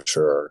 Yeah, I'm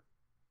sure.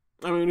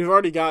 I mean, we've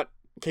already got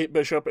Kate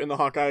Bishop in the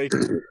Hawkeye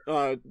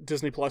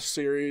Disney Plus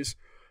series.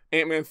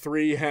 Ant-Man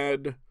 3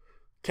 had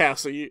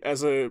Cassie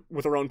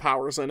with her own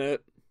powers in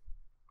it.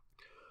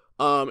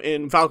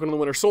 In Falcon and the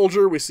Winter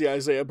Soldier, we see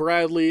Isaiah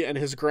Bradley and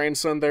his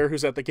grandson there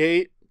who's at the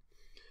gate.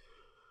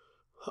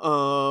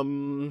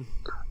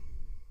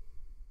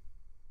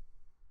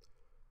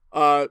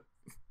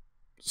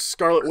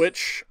 Scarlet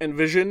Witch and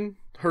Vision,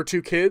 her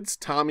two kids,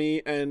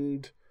 Tommy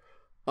and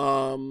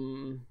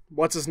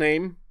what's his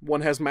name?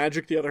 One has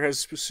magic, the other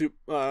has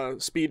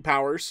speed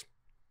powers.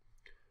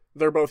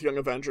 They're both Young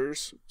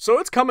Avengers. So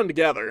it's coming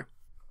together.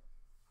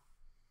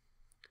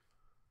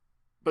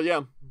 But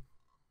yeah.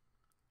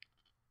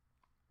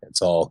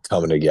 It's all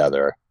coming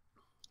together.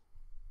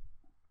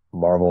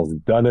 Marvel's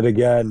done it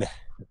again.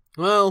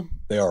 Well,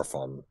 they are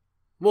fun.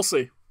 We'll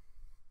see.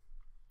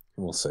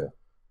 We'll see.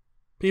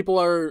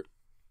 People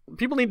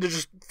need to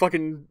just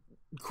fucking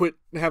quit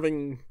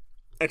having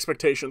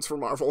expectations for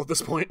Marvel at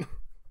this point.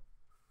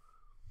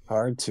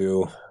 Hard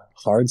to,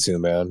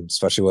 man.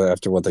 Especially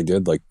after what they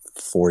did like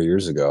 5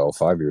 years ago,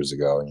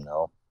 you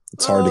know.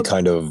 It's hard to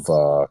kind of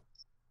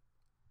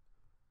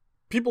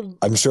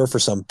I'm sure for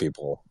some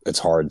people it's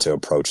hard to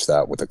approach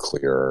that with a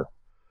clear.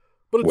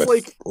 But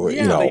it's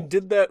they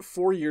did that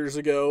 4 years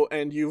ago,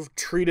 and you've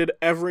treated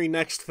every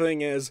next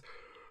thing as,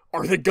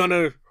 are they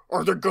gonna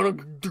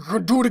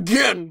do it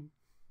again?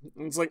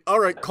 And it's like, all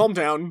right, calm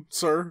down,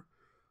 sir.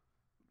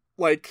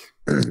 Like,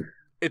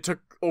 it took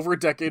over a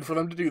decade for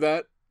them to do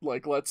that.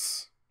 Like,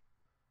 let's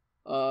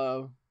not.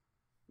 Oh,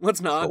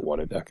 what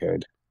a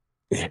decade.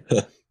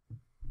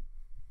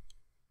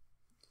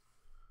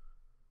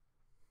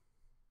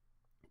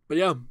 But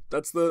yeah,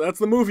 that's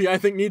the movie I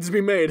think needs to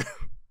be made.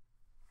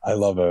 I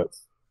love it.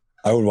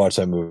 I would watch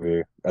that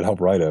movie. I'd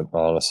help write it,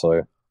 honestly.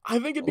 I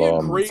think it'd be a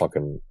great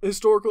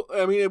historical.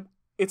 I mean,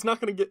 it's not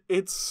gonna get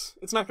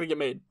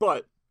made,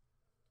 but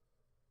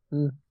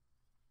I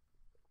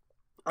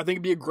think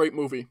it'd be a great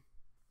movie.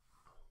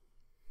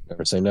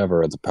 Never say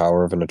never. The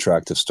power of an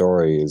attractive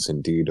story is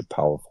indeed a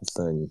powerful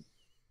thing.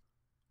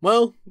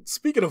 Well,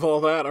 speaking of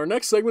all that, our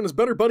next segment is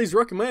Better Buddies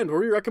Recommend, where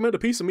we recommend a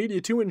piece of media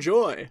to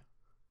enjoy.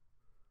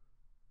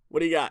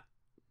 What do you got?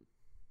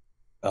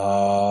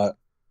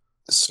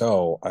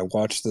 So I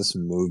watched this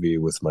movie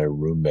with my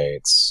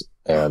roommates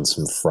and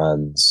some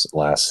friends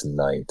last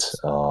night.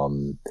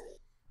 And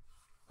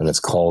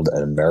it's called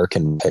An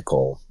American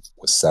Pickle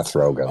with Seth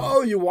Rogen.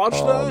 Oh, you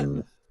watched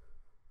that?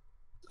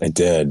 I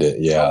did,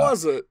 yeah. How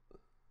was it?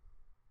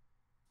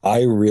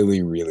 I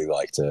really, really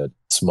liked it.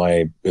 It's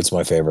my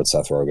favorite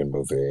Seth Rogen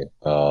movie.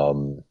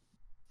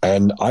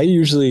 And I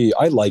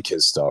like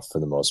his stuff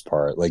for the most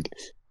part. Like,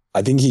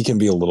 I think he can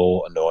be a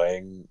little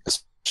annoying,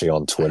 especially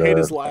on Twitter. I hate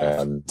his laugh.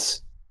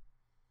 And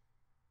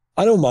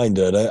I don't mind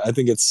it. I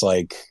think it's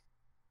like,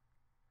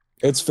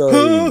 it's very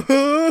like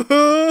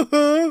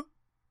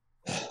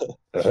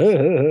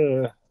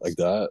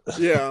that.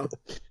 Yeah.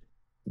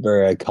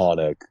 Very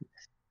iconic.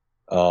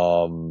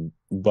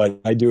 But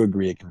I do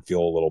agree it can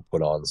feel a little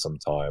put on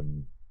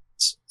sometimes.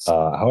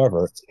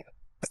 However,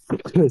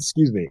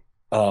 excuse me.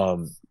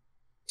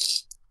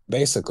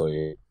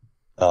 Basically,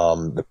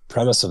 the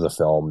premise of the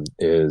film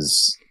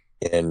is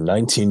in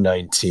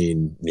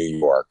 1919 New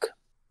York.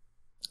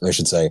 I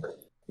should say,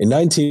 in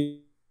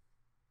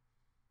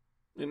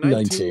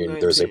 1919,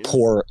 there's a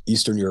poor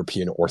Eastern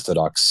European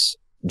Orthodox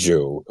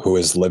Jew who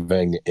is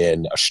living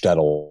in a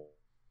shtetl.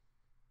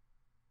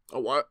 A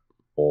what?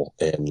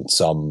 In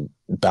some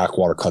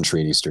backwater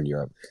country in Eastern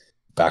Europe.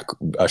 A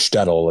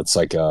shtetl, it's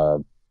like a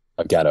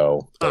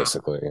ghetto,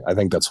 basically. I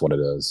think that's what it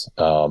is.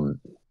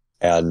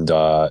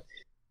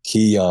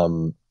 He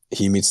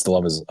meets the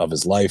love of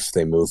his life.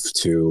 They move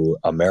to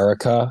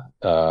America.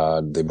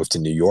 They move to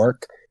New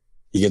York.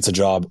 He gets a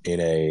job in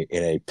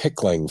a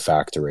pickling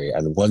factory,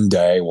 and one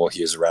day while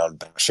he is around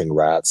bashing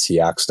rats, he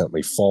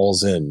accidentally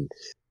falls in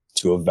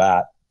to a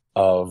vat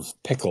of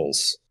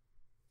pickles.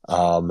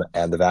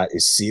 And the vat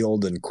is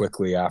sealed, and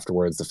quickly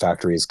afterwards the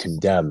factory is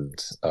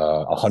condemned.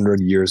 100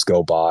 years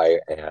go by,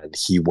 and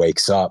he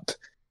wakes up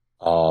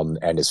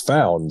and is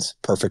found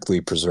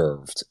perfectly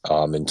preserved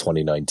in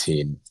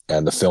 2019.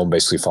 And the film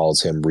basically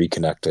follows him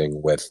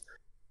reconnecting with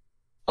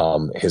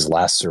his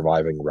last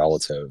surviving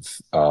relative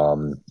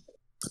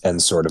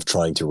and sort of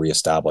trying to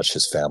reestablish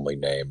his family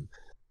name.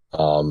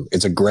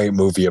 It's a great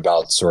movie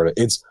about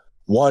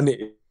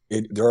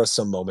there are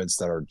some moments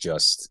that are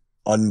just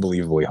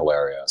unbelievably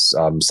hilarious.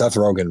 Seth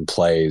Rogen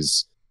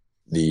plays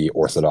this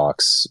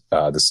Orthodox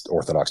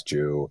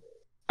Jew,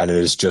 and it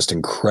is just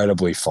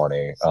incredibly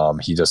funny.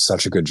 He does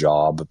such a good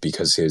job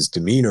because his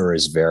demeanor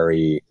is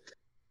very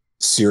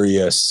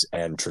serious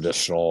and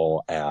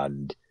traditional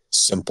and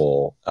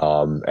simple.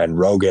 And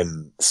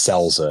Rogen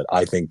sells it,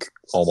 I think,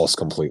 almost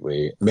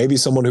completely. Maybe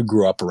someone who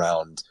grew up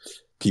around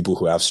people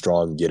who have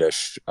strong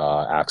Yiddish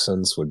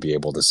accents would be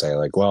able to say,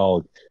 like,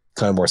 well,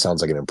 kind of more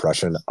sounds like an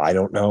impression. I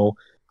don't know.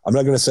 I'm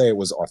not going to say it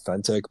was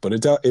authentic, but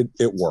it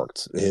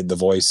worked. The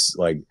voice,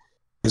 like,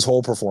 his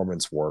whole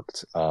performance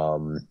worked.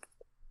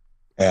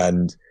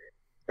 And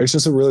it's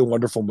just a really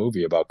wonderful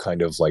movie about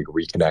kind of like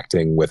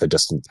reconnecting with a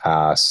distant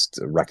past,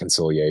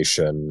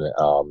 reconciliation,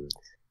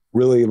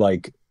 really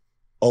like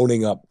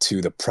owning up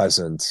to the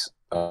present,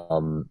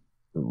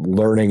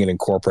 learning and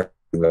incorporating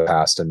the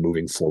past and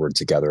moving forward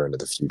together into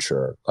the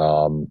future.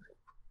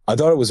 I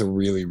thought it was a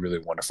really, really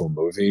wonderful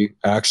movie.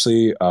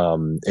 Actually,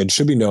 it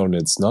should be known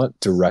it's not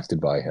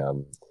directed by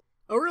him.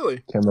 Oh, really?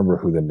 Can't remember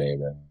who the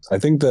name is. I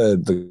think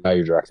the guy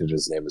who directed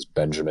his name is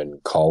Benjamin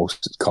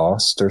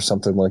Cost or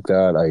something like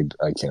that.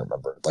 I can't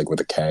remember, like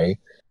with a K,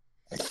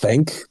 I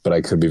think, but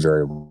I could be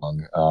very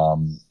wrong.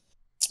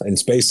 And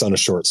it's based on a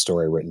short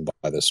story written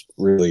by this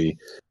really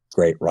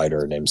great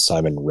writer named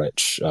Simon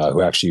Rich,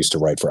 who actually used to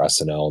write for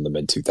SNL in the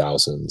mid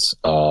 2000s.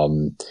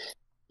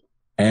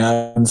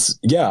 And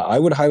yeah, I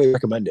would highly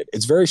recommend it.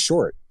 It's very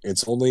short.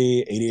 It's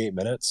only 88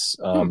 minutes.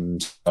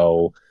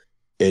 So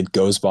it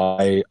goes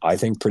by, I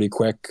think, pretty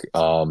quick.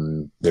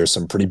 There's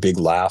some pretty big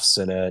laughs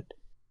in it.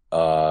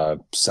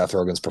 Seth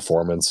Rogen's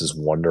performance is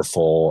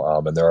wonderful.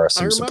 And there are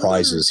some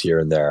surprises here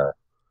and there.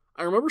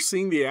 I remember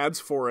seeing the ads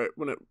for it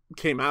when it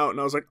came out, and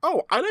I was like,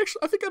 oh, I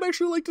think I'd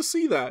actually like to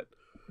see that.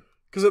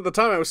 Because at the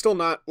time, I was still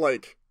not,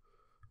 like,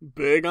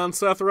 big on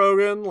Seth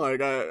Rogen.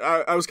 Like,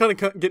 I was kind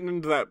of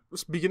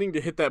beginning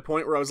to hit that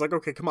point where I was like,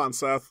 okay, come on,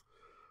 Seth.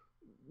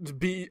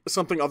 Be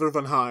something other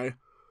than high.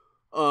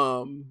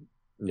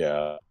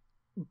 Yeah.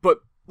 But,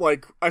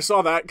 like, I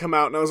saw that come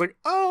out, and I was like,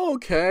 oh,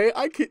 okay,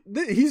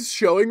 he's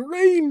showing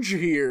range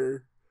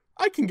here.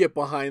 I can get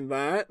behind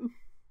that.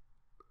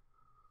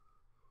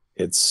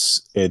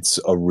 It's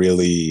a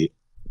really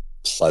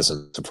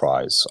pleasant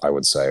surprise, I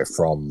would say,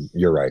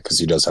 you're right, because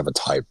he does have a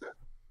type,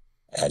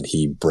 and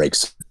he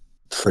breaks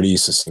pretty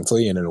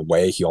succinctly, and in a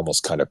way, he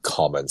almost kind of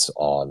comments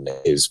on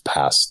his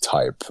past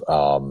type.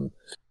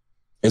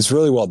 It's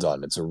really well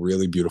done. It's a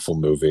really beautiful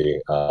movie.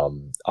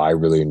 I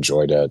really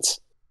enjoyed it.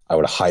 I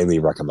would highly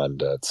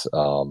recommend it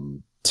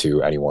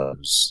to anyone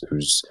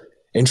who's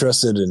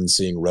interested in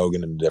seeing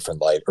Rogen in a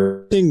different light.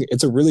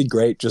 It's a really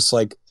great, just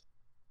like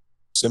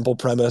simple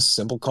premise,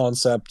 simple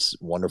concept,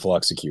 wonderful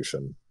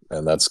execution,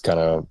 and that's kind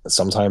of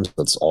sometimes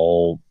that's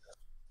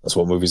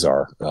what movies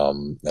are,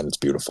 and it's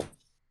beautiful.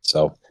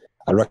 So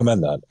I'd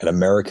recommend that. An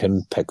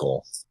American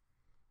Pickle.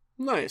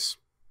 Nice.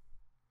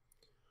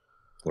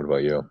 What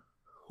about you?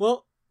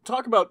 Well,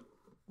 talk about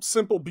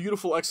simple,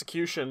 beautiful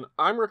execution.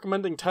 I'm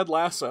recommending Ted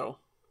Lasso.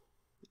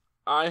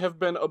 I have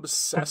been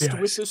obsessed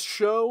with this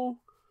show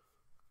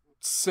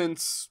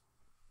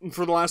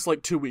for the last,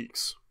 2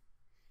 weeks.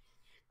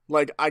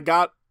 Like, I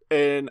got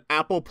an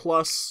Apple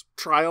Plus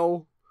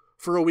trial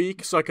for a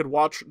week so I could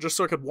watch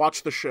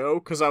the show,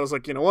 because I was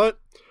like, you know what?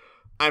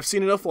 I've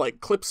seen enough,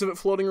 clips of it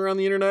floating around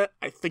the internet.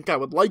 I think I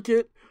would like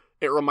it.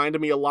 It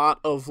reminded me a lot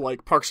of,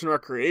 Parks and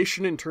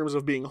Recreation in terms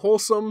of being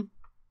wholesome.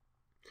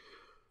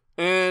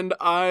 And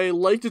I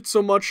liked it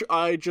so much,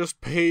 I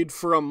just paid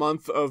for a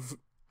month of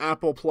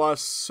Apple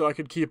Plus so I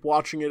could keep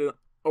watching it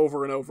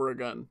over and over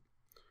again.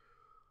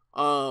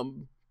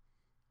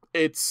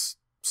 It's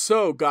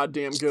so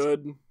goddamn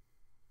good.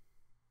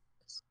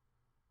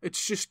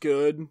 It's just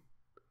good.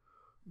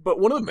 But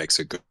one of the... makes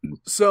it good.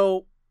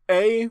 So,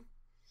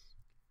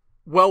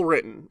 well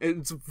written.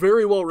 It's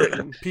very well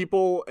written.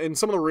 People, and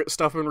some of the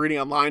stuff I've been reading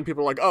online,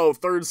 people are like, oh,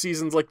 third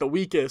season's the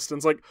weakest. And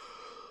it's like,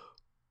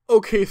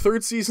 okay,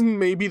 third season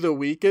may be the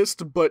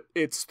weakest, but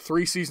it's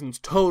 3 seasons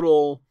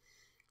total.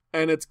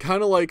 And it's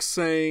kind of like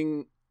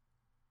saying,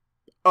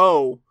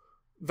 oh,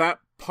 that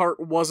part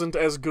wasn't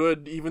as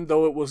good even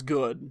though it was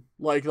good.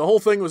 The whole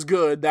thing was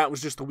good, that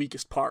was just the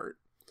weakest part.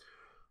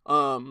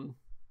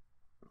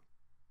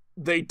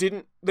 They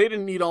didn't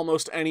need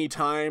almost any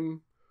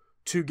time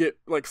to get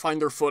find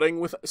their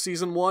footing with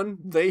season 1.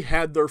 They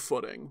had their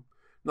footing.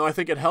 Now I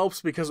think it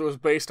helps because it was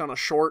based on a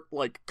short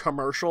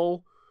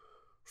commercial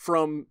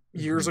from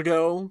years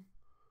ago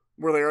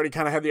where they already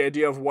kind of had the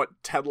idea of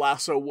what Ted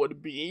Lasso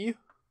would be.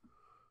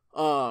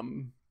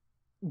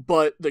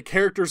 But the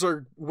characters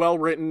are well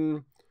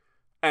written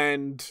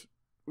and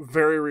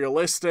very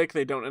realistic.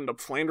 They don't end up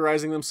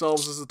flanderizing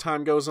themselves as the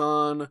time goes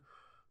on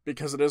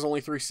because it is only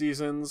 3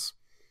 seasons.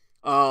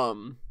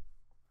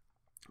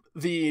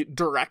 The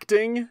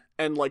directing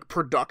and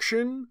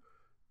production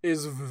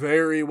is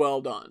very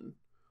well done.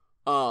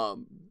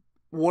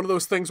 One of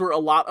those things where a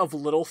lot of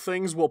little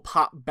things will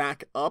pop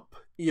back up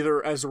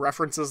either as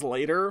references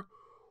later,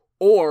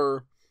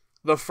 or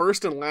the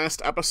first and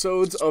last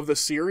episodes of the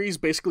series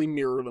basically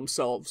mirror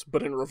themselves,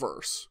 but in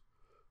reverse,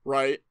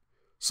 right?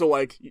 So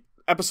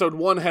episode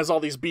 1 has all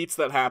these beats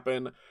that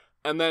happen,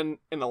 and then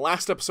in the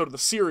last episode of the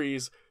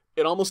series,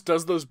 it almost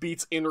does those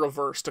beats in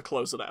reverse to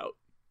close it out.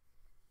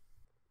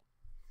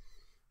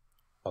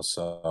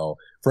 So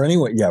for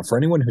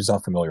anyone who's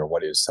not familiar,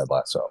 what is Ted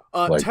Lasso?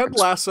 Ted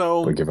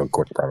Lasso. Give a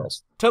quick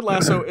premise. Ted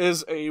Lasso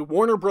is a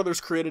Warner Brothers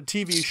created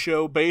TV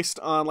show based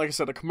on, like I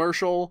said, a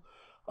commercial.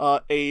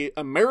 A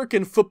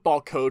American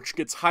football coach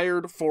gets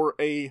hired for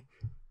a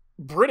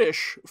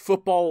British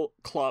football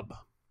club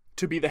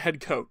to be the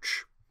head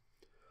coach.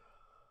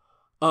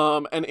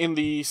 And in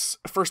the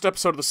first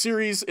episode of the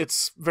series,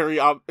 it's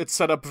it's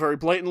set up very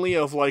blatantly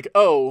of like,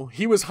 oh,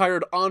 he was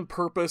hired on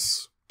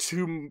purpose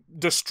to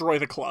destroy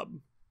the club.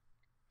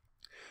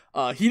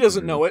 He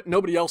doesn't know it.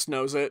 Nobody else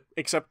knows it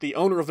except the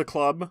owner of the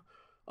club.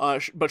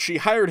 But she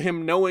hired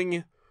him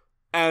knowing,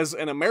 as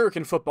an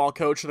American football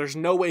coach, there's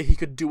no way he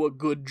could do a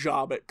good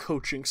job at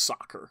coaching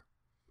soccer.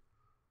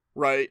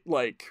 Right?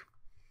 Like,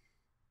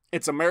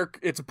 it's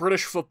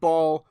British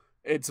football.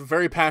 It's a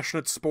very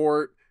passionate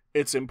sport.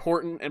 It's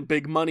important and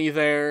big money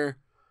there.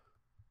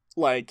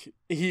 Like,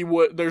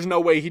 there's no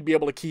way he'd be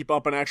able to keep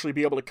up and actually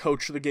be able to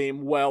coach the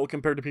game well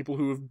compared to people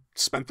who've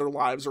spent their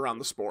lives around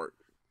the sport.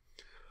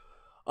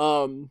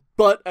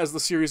 But as the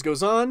series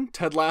goes on,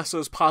 Ted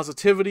Lasso's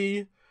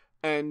positivity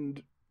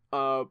and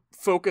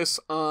focus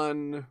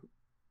on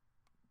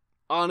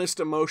honest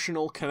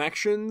emotional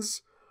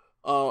connections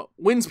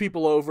wins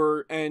people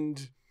over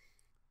and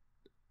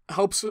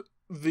helps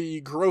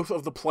the growth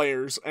of the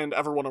players and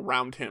everyone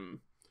around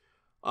him.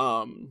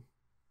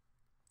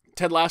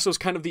 Ted Lasso's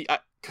kind of the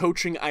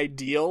coaching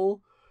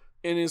ideal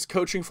in his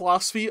coaching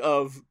philosophy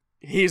of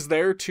he's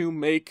there to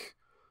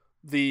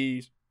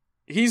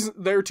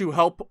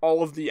help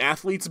all of the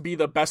athletes be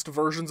the best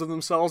versions of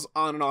themselves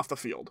on and off the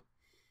field.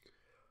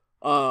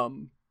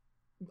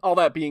 All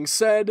that being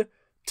said,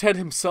 Ted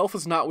himself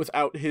is not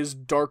without his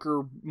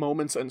darker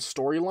moments and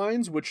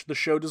storylines, which the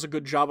show does a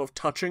good job of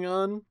touching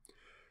on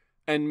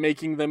and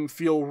making them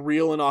feel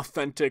real and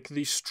authentic,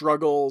 the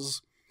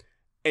struggles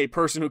a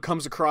person who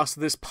comes across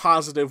this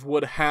positive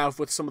would have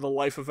with some of the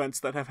life events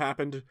that have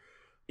happened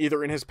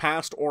either in his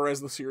past or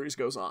as the series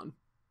goes on.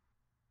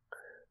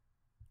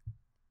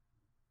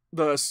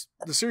 The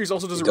series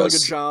also does a really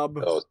good job.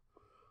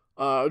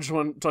 I just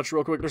want to touch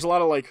real quick. There's a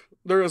lot of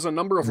there is a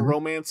number of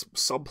romance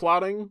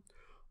subplotting.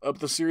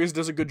 The series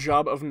does a good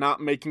job of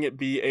not making it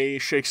be a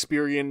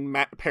Shakespearean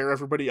pair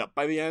everybody up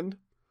by the end.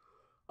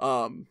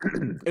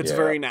 It's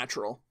very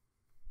natural.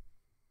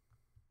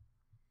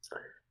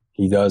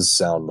 He does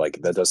sound like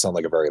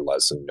a very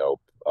Leslie Knope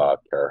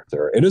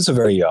character. It is a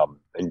very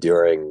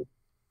endearing,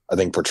 I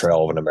think,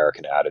 portrayal of an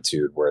American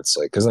attitude where it's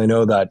like, because I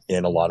know that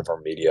in a lot of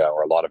our media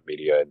or a lot of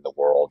media in the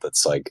world,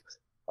 it's like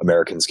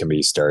Americans can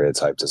be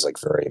stereotyped as like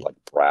very like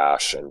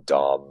brash and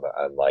dumb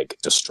and like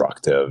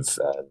destructive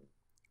and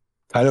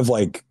kind of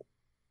like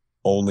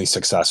only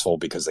successful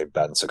because they've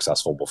been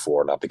successful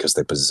before, not because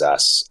they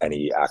possess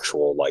any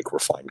actual like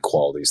refined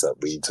qualities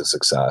that lead to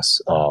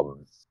success.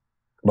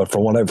 But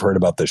from what I've heard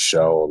about this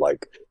show,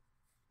 like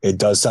it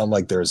does sound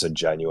like there's a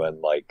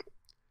genuine, like,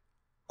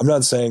 I'm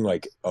not saying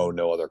like, oh,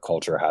 no other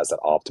culture has that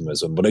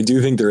optimism, but I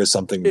do think there is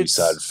something to be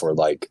said for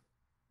like,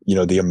 you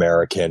know, the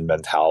American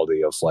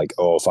mentality of like,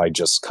 oh, if I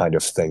just kind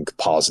of think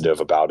positive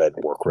about it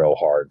and work real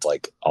hard,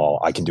 like, oh,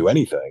 I can do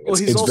anything. Well,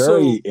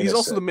 he's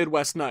also the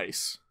Midwest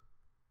nice.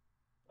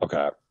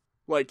 Okay.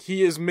 Like,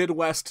 he is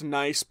Midwest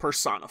nice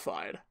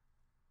personified.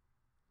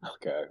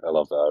 Okay, I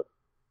love that.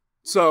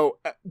 So,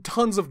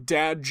 tons of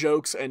dad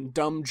jokes and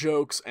dumb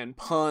jokes and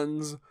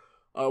puns.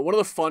 One of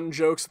the fun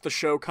jokes that the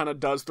show kind of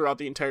does throughout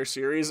the entire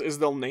series is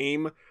they'll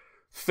name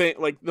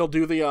they'll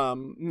do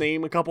the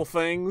name a couple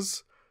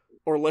things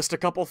or list a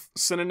couple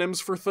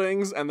synonyms for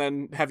things and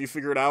then have you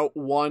figure it out.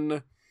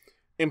 One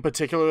in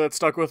particular that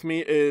stuck with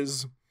me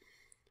is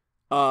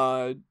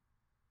Ted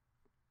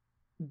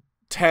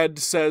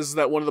says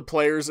that one of the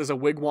players is a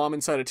wigwam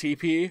inside a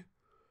teepee,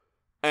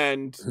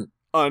 and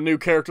a new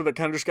character that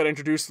kind of just got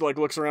introduced like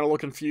looks around a little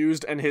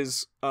confused, and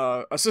his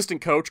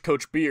assistant coach,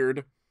 Coach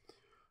Beard,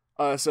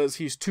 says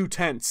he's too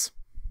tense.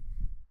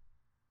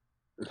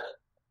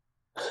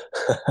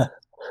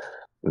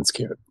 That's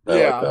cute. I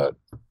like that.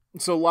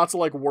 So lots of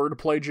like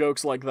wordplay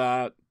jokes like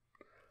that.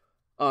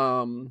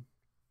 And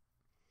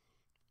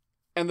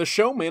the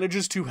show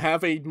manages to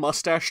have a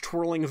mustache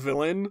twirling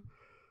villain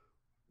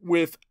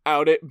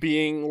without it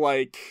being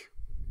like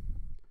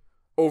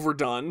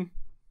overdone.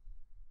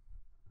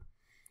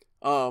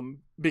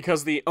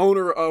 Because the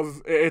owner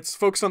of it's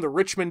focused on the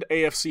Richmond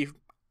AFC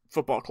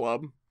football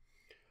club.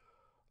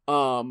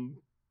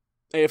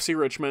 AFC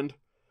Richmond.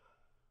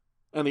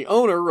 And the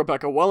owner,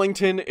 Rebecca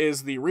Wellington,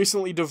 is the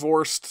recently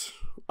divorced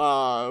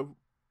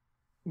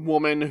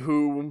woman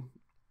who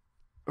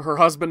her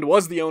husband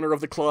was the owner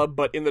of the club,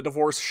 but in the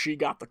divorce she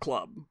got the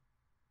club.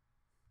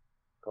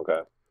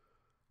 Okay.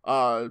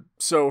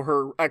 So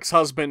her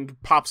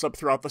ex-husband pops up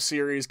throughout the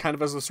series kind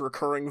of as this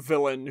recurring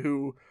villain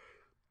who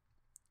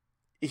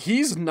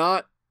he's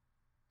not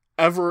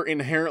ever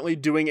inherently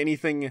doing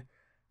anything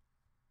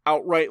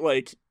outright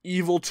like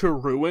evil to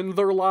ruin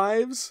their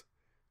lives.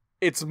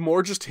 It's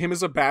more just him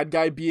as a bad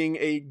guy being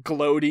a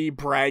gloaty,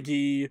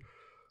 braggy,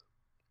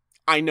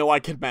 I know I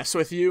can mess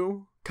with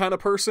you kind of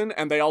person,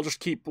 and they all just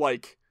keep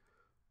like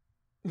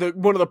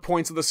one of the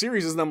points of the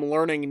series is them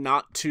learning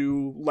not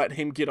to let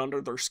him get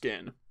under their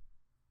skin.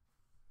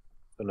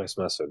 A nice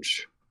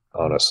message,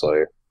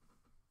 honestly.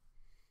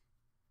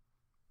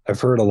 I've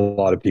heard a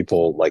lot of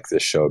people like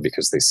this show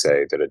because they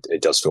say that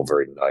it does feel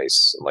very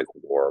nice and like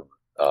warm.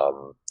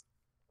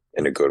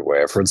 in a good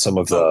way. I've heard some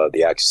of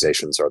the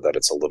accusations are that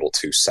it's a little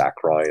too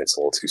saccharine, it's a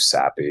little too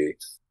sappy.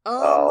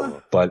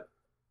 But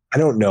I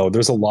don't know.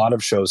 There's a lot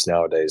of shows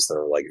nowadays that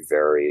are like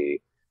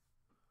very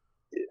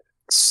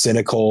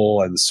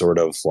cynical and sort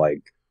of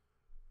like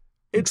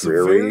it's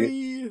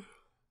dreary.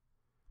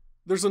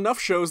 There's enough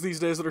shows these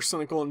days that are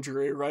cynical and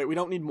dreary, right? We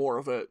don't need more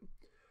of it.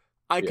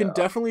 I can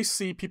definitely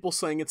see people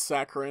saying it's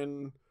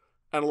saccharine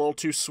and a little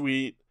too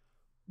sweet,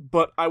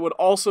 but I would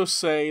also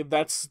say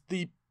that's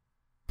the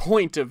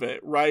point of it,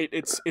 right?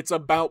 It's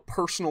about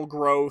personal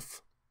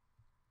growth.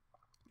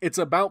 It's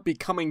about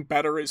becoming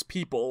better as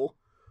people.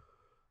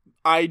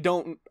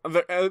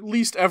 At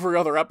least every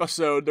other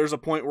episode, there's a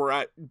point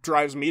where it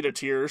drives me to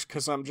tears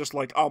because I'm just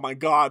like, oh my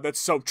god,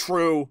 that's so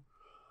true.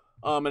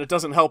 And it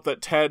doesn't help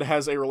that Ted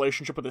has a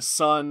relationship with his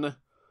son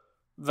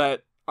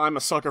that I'm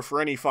a sucker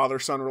for any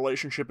father-son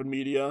relationship in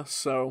media,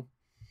 so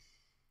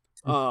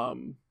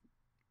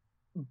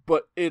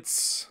but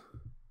it's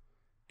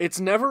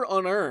never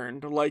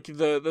unearned. Like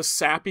the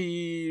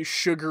sappy,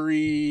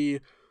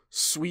 sugary,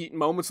 sweet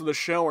moments of the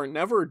show are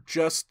never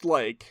just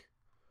like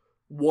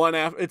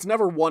it's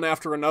never one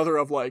after another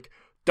of like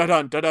da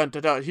dun da dun da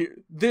da.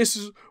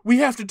 We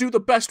have to do the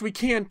best we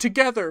can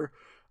together.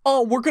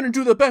 Oh, we're gonna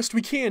do the best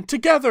we can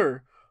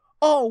together.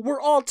 Oh,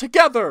 we're all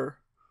together.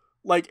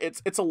 Like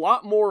it's a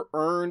lot more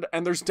earned,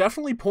 and there's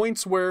definitely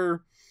points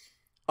where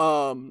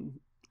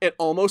it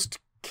almost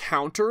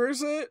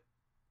counters it.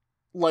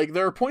 Like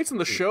there are points in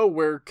the show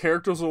where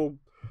characters will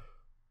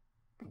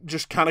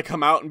just kind of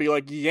come out and be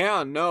like,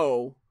 yeah,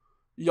 no,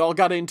 y'all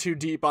got in too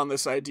deep on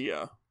this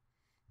idea.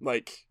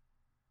 Like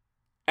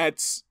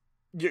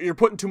you're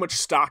putting too much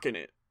stock in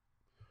it.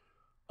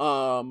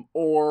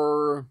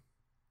 Or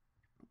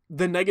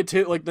the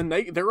negative, like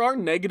there are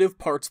negative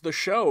parts of the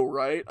show,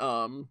 right?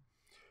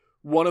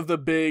 One of the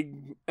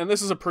big, and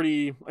this is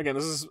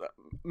this is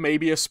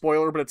maybe a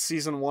spoiler, but it's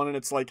season 1 and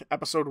it's like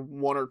episode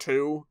 1 or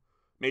 2,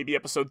 maybe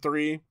episode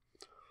 3.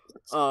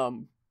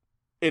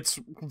 It's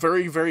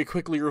very, very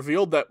quickly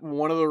revealed that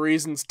one of the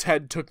reasons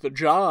Ted took the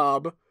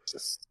job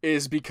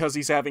is because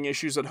he's having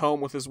issues at home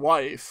with his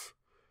wife,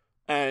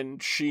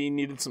 and she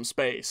needed some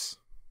space.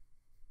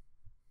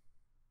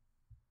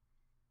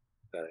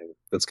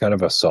 That's kind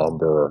of a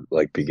somber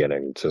like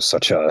beginning to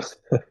such a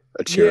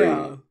cheery.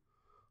 Yeah.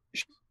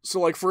 So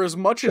like for as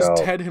much as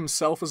Ted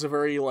himself is a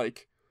very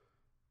like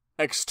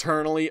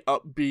externally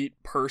upbeat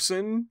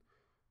person,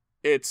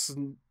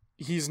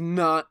 he's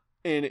not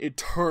an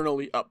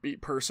eternally upbeat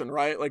person,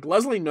 right? Like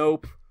Leslie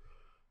Knope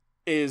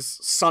is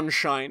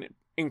sunshine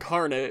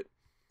incarnate,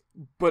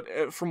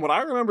 but from what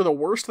I remember, the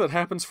worst that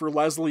happens for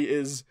Leslie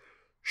is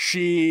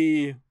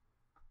she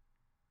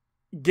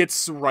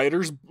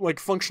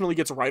functionally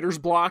gets writer's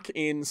block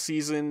in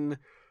season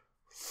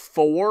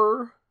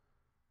 4.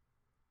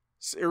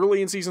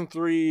 Early in season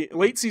 3,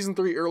 late season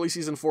 3, early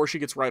season 4, she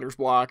gets writer's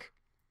block.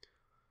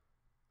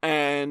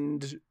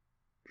 And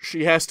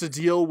she has to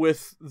deal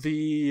with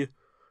the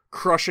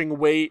crushing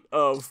weight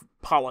of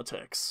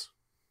politics.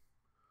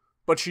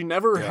 But she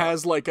never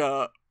has like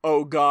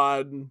oh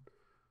god,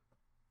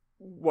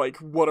 like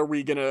what are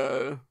we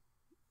gonna...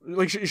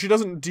 Like she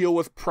doesn't deal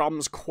with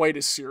problems quite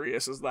as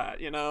serious as that,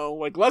 you know?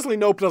 Like Leslie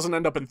Knope doesn't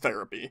end up in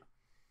therapy.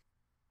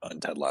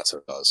 And Ted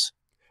Lasso does.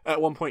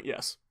 At one point,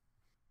 yes.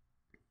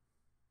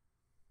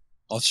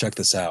 I'll check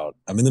this out.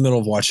 I'm in the middle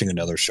of watching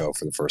another show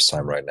for the first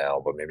time right now,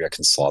 but maybe I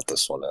can slot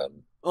this one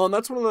in. Well, and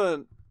that's one of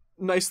the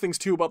nice things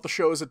too about the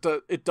show is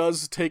it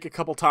does take a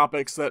couple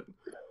topics that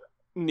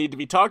need to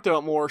be talked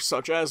about more,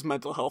 such as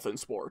mental health in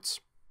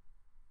sports.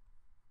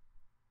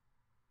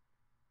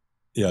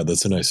 Yeah,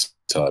 that's a nice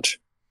touch.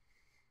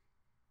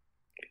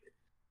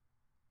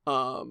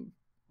 So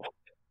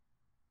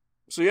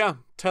yeah,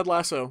 Ted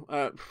Lasso.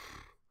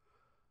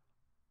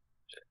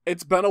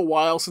 It's been a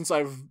while since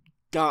I've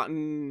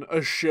gotten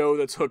a show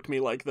that's hooked me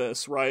like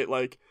this, right?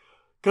 Like,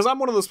 because I'm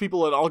one of those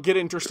people that I'll get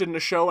interested in a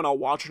show and I'll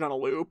watch it on a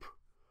loop,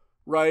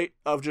 right?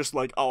 Of just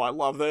like, oh, I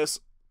love this.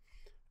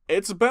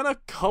 It's been a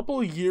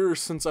couple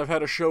years since I've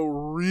had a show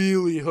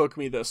really hook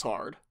me this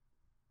hard.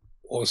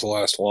 What was the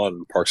last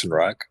one? Parks and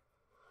Rec?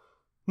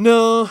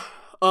 No,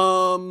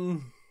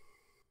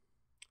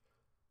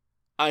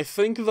 I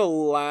think the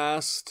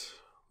last...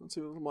 Let's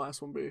see what the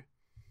last one be.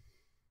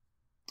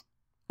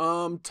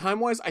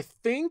 Time-wise, I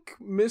think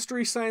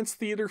Mystery Science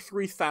Theater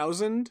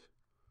 3000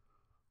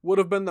 would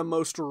have been the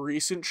most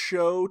recent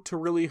show to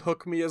really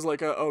hook me as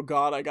like oh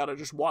god, I gotta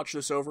just watch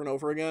this over and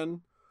over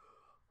again.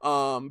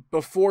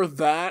 Before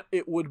that,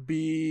 it would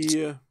be...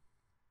 make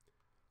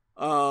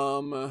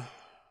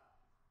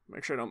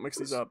sure I don't mix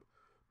these up.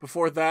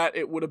 Before that,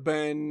 it would have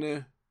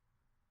been...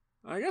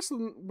 I guess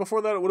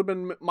before that, it would have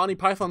been Monty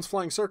Python's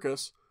Flying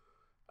Circus.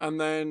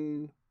 And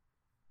then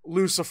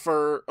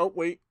Lucifer... Oh,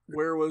 wait.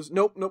 Where was...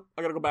 Nope.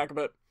 I gotta go back a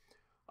bit.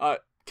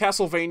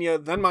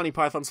 Castlevania, then Monty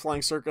Python's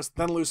Flying Circus,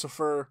 then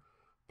Lucifer.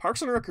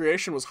 Parks and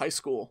Recreation was high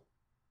school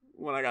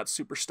when I got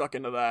super stuck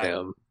into that.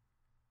 Damn.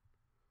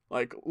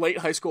 Like, late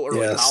high school,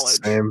 early college.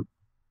 Same.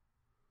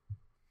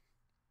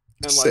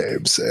 And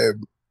like,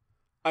 Same.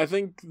 I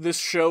think this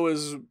show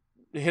is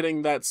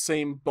hitting that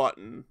same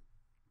button.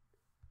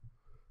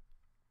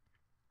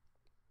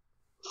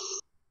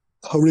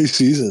 How many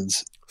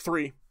seasons?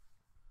 3.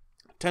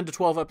 10 to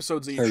 12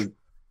 episodes each.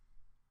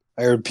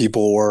 I heard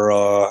people were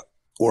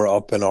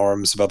up in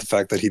arms about the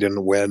fact that he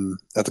didn't win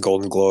at the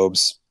Golden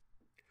Globes.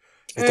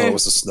 I thought it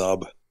was a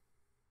snub.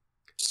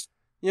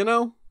 You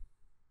know,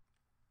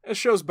 it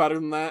show's better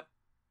than that.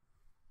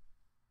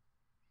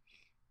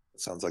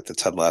 Sounds like the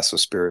Ted Lasso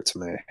spirit to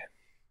me.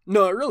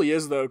 No, it really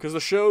is, though, because the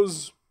show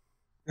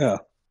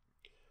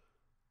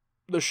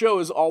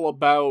is all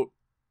about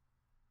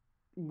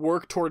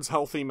work towards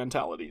healthy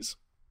mentalities.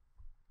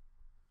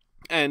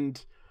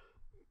 And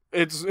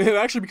it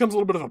actually becomes a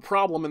little bit of a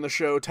problem in the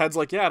show. Ted's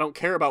like, yeah, I don't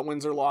care about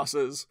wins or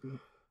losses.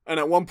 And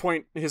at one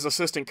point, his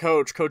assistant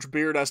coach, Coach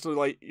Beard, has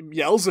to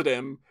yells at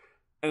him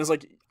and is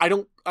like,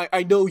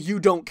 I know you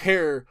don't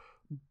care,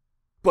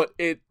 but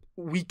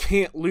we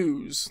can't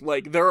lose.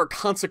 Like, there are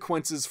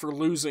consequences for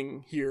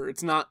losing here.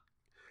 It's not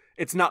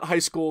high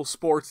school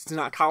sports. It's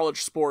not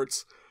college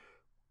sports.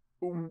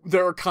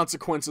 There are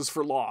consequences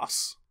for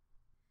loss.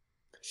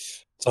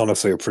 It's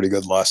honestly a pretty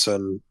good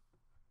lesson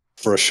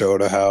for a show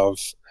to have,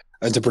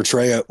 and to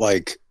portray it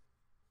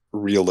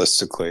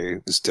realistically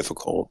is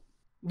difficult.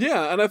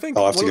 Yeah, and I think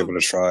I'll have to give it a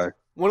try.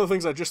 One of the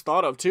things I just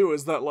thought of too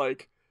is that,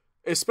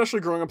 especially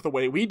growing up the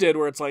way we did,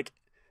 where it's like,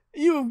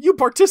 you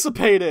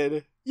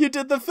participated, you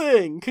did the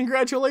thing,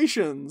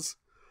 congratulations.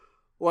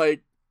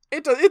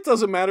 It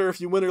doesn't matter if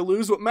you win or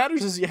lose. What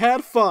matters is you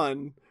had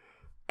fun.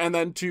 And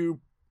then to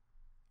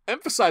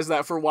emphasize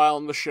that for a while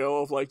in the show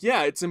of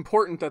it's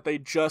important that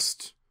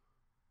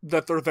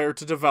they're there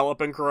to develop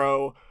and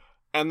grow.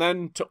 And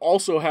then to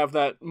also have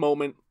that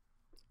moment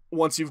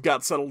once you've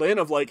got settled in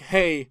of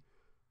hey,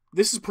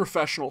 this is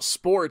professional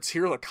sports.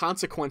 Here are the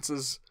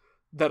consequences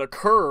that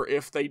occur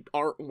if they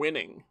aren't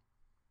winning.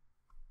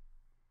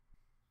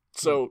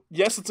 So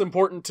yes, it's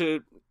important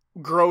to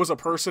grow as a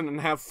person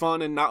and have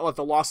fun and not let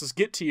the losses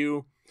get to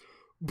you,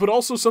 but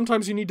also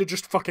sometimes you need to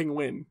just fucking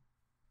win.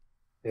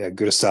 Yeah,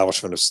 good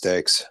establishment of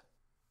stakes.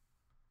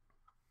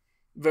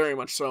 Very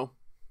much so.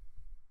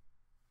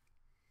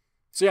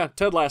 So yeah,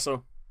 Ted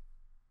Lasso.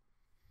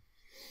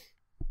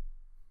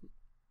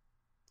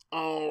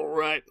 All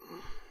right.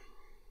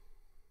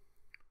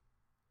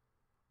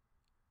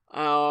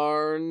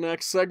 Our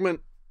next segment,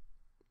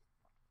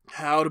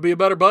 How to Be a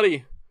Better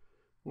Buddy,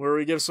 where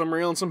we give some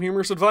real and some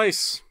humorous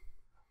advice.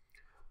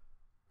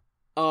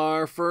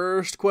 Our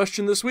first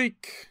question this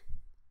week.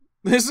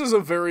 This is a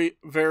very,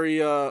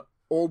 very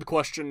old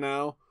question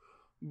now,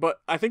 but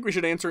I think we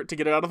should answer it to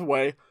get it out of the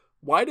way.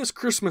 Why does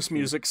Christmas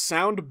music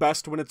sound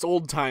best when it's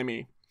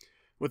old-timey?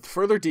 With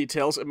further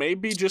details, it may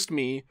be just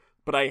me,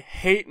 but I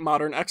hate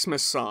modern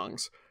Xmas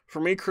songs. For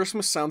me,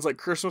 Christmas sounds like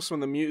Christmas when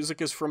the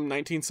music is from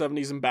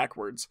 1970s and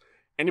backwards.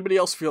 Anybody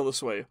else feel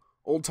this way?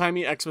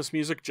 Old-timey Xmas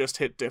music just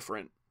hit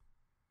different.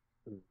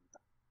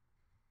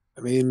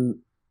 I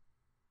mean,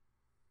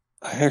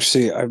 that's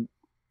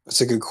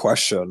a good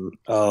question.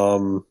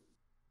 Does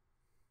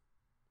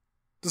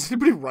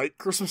anybody write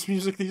Christmas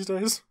music these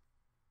days?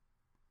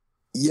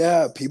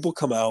 Yeah, people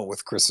come out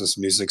with Christmas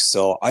music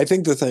still. I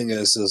think the thing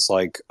is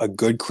a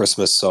good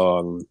Christmas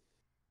song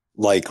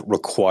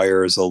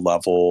requires a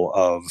level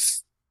of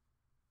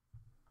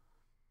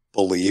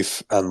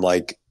belief and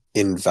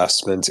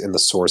investment in the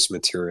source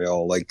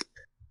material.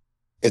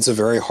 It's a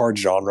very hard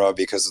genre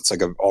because it's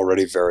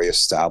already very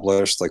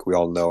established. We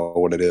all know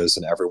what it is,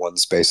 and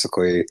everyone's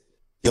basically,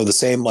 the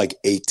same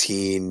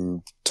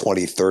 18,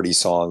 20, 30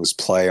 songs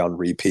play on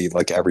repeat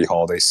every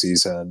holiday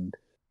season.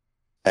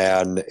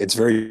 And it's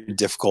very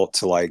difficult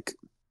to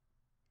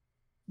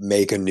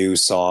make a new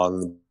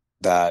song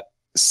that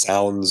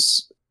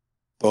sounds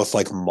both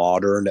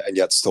modern and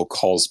yet still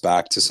calls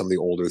back to some of the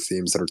older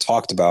themes that are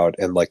talked about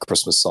in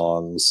Christmas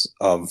songs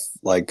of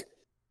the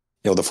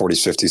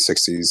 40s, 50s,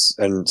 60s,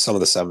 and some of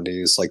the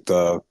 70s,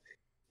 the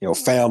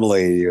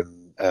family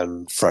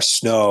and fresh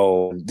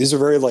snow. These are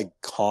very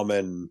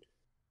common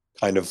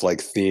kind of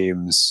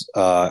themes,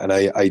 and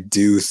I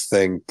do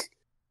think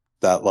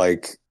that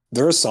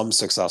there are some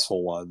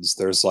successful ones.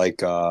 There's I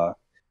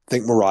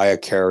think Mariah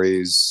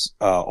Carey's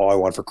 "All I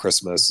Want for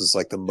Christmas" is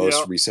the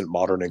most recent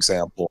modern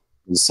example.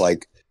 It's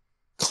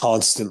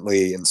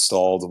constantly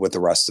installed with the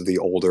rest of the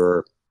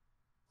older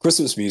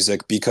Christmas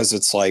music because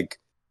it's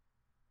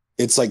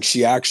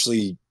she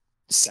actually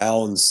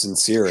sounds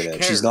sincere in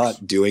it. She's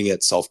not doing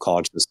it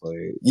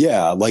self-consciously.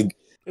 Yeah,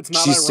 it's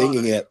not she's ironic.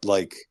 singing it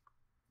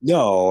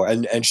no,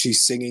 and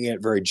she's singing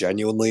it very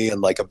genuinely,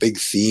 and a big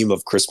theme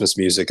of Christmas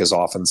music is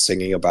often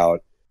singing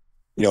about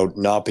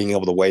not being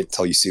able to wait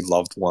until you see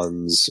loved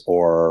ones,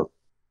 or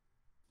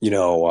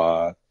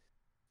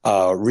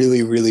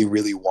really, really,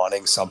 really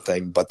wanting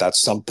something, but that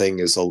something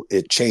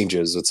it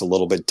changes. It's a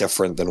little bit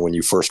different than when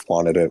you first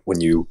wanted it,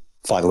 when you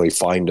finally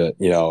find it,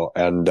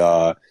 and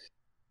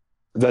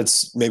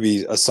that's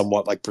maybe a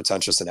somewhat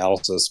pretentious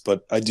analysis,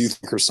 but I do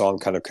think her song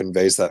kind of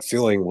conveys that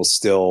feeling while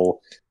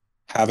still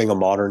having a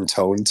modern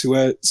tone to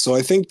it. So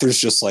I think there's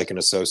just an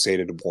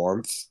associated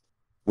warmth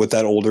with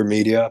that older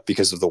media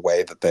because of the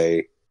way that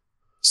they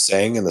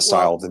saying and the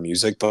style of the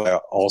music, but I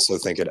also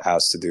think it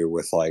has to do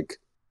with like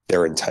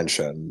their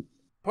intention.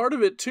 Part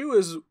of it too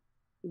is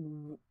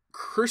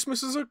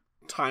Christmas is a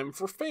time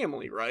for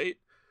family, right?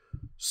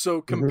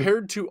 So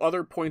compared to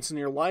other points in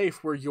your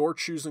life where you're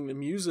choosing the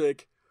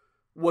music,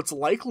 what's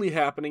likely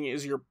happening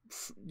is you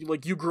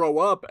grow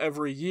up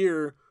every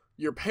year,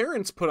 your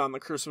parents put on the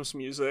Christmas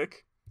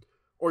music,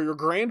 or your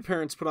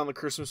grandparents put on the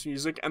Christmas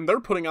music, and they're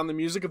putting on the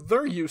music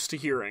they're used to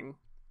hearing.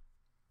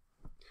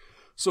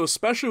 So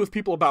especially with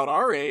people about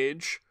our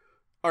age,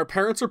 our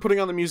parents are putting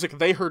on the music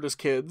they heard as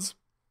kids,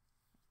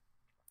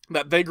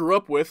 that they grew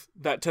up with,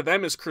 that to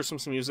them is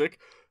Christmas music,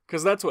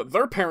 because that's what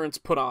their parents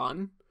put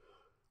on,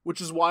 which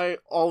is why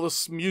all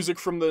this music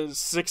from the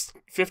 50s,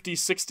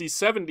 60s,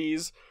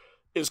 70s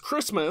is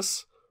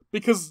Christmas,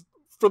 because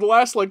for the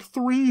last,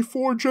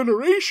 3-4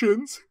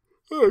 generations,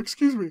 for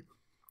the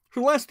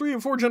last 3 or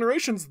 4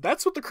 generations,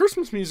 that's what the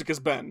Christmas music has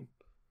been.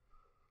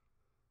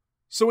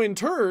 So in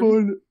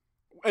turn,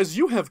 as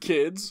you have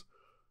kids,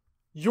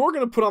 you're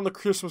going to put on the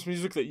Christmas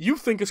music that you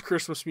think is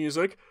Christmas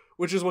music,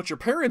 which is what your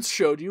parents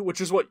showed you,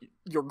 which is what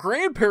your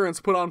grandparents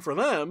put on for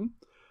them.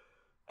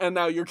 And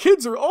now your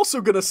kids are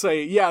also going to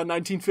say, yeah,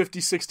 1950s,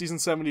 60s, and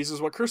 70s is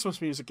what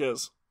Christmas music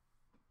is.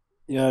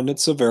 Yeah, and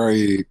it's a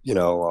very,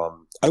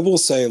 I will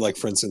say,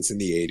 for instance, in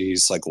the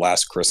 80s,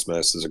 Last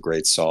Christmas is a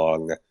great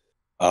song.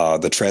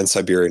 The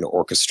Trans-Siberian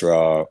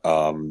Orchestra,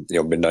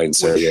 Midnight in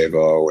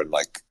Sarajevo, and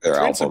their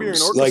Trans-Siberian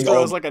albums.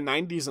 Orchestra is a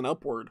 90s and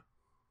upward.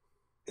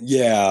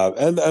 Yeah,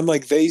 and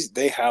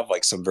they have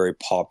some very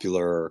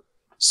popular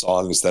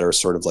songs that are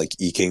sort of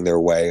eking their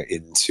way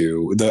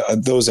into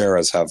those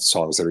eras have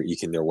songs that are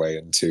eking their way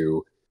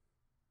into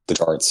the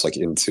charts,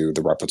 into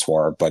the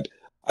repertoire. But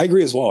I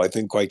agree as well. I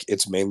think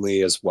it's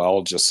mainly as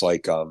well just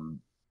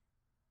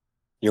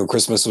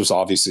Christmas was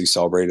obviously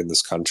celebrated in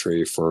this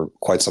country for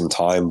quite some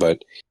time,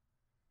 but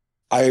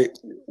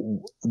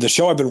the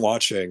show I've been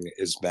watching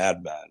is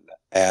Mad Men,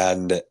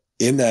 and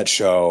in that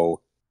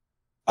show,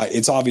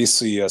 it's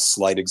obviously a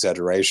slight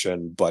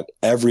exaggeration, but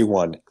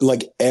everyone,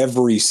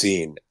 every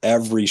scene,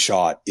 every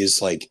shot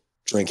is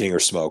drinking or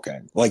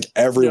smoking,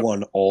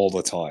 everyone all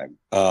the time.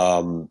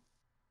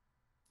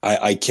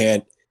 I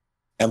can't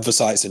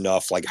emphasize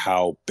enough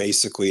how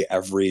basically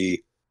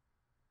every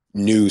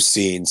new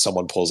scene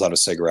someone pulls out a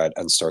cigarette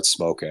and starts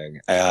smoking,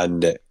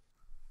 and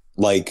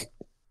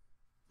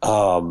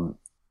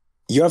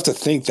you have to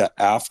think that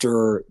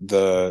after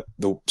the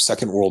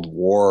Second World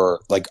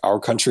War, our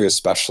country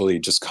especially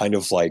just kind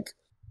of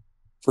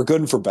for good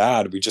and for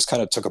bad, we just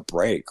kind of took a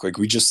break.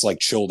 We just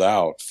chilled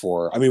out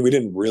we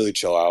didn't really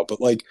chill out, but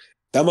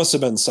that must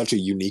have been such a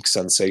unique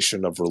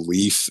sensation of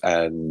relief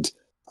and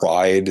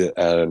pride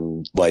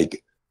and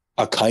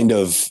a kind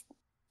of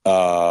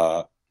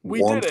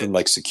warmth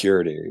and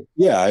security.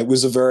 Yeah, it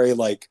was a very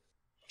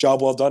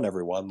job well done,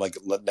 everyone.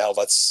 Now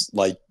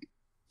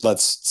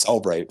let's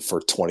celebrate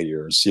for 20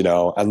 years,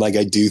 and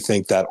I do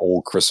think that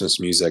old Christmas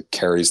music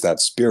carries that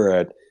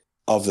spirit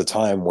of the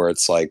time where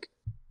it's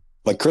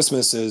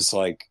Christmas is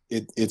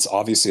it's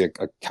obviously a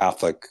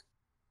Catholic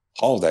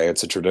holiday,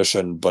 it's a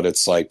tradition, but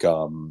it's it's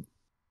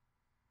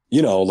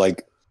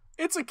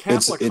a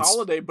Catholic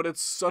holiday, but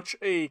it's such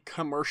a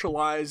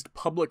commercialized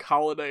public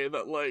holiday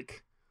that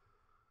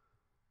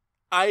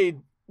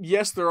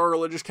yes, there are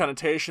religious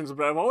connotations,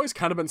 but I've always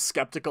kind of been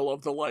skeptical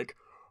of the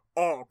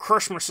oh,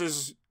 Christmas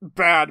is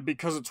bad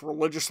because it's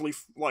religiously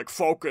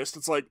focused.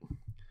 It's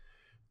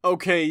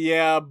okay,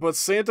 yeah, but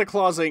Santa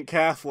Claus ain't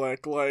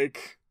Catholic.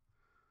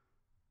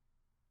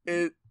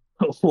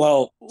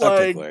 Well,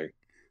 technically,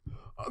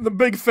 the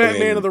big fat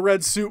man in the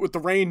red suit with the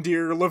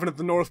reindeer living at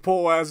the North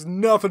Pole has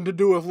nothing to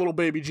do with little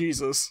baby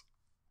Jesus.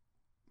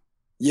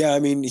 Yeah,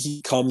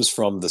 he comes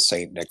from the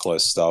Saint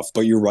Nicholas stuff,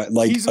 but you're right.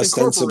 He's an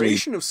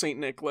incorporation of Saint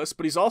Nicholas,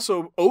 but he's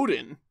also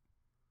Odin.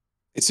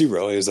 Is he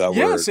really? Is that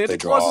where Santa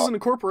Claus is an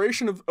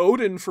incorporation of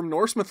Odin from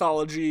Norse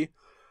mythology,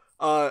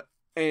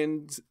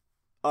 and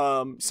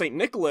Saint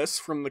Nicholas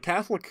from the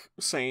Catholic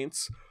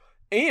saints,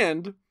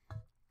 and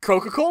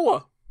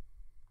Coca-Cola.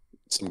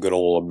 Some good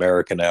old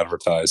American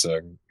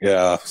advertising.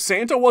 Yeah.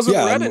 Santa wasn't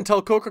red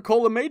until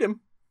Coca-Cola made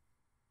him.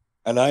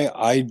 And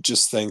I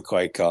just think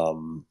I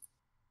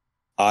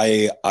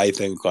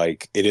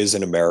think it is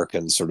an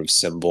American sort of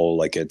symbol.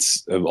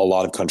 It's a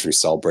lot of countries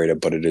celebrate it,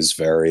 but it is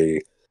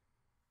very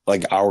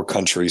our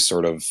country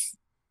sort of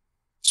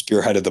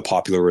spearheaded the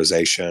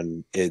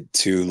popularization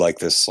to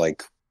this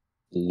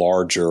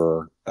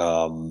larger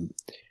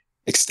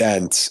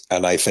extent,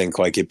 and I think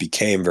it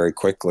became very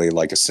quickly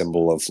a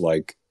symbol of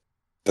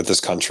that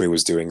this country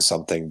was doing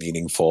something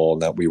meaningful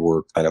and that we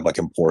were kind of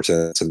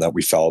important and that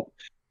we felt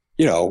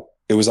it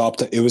was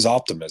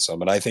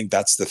optimism. And I think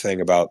that's the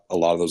thing about a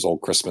lot of those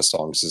old Christmas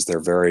songs is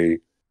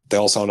they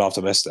all sound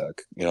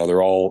optimistic.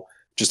 They're all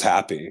just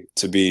happy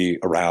to be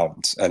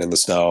around and in the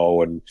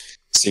snow and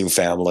seeing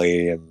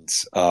family, and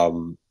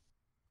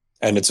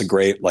it's a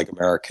great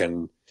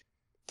American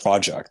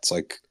project.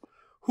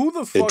 Who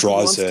the fuck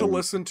wants to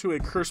listen to a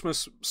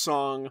Christmas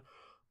song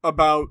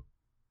about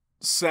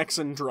sex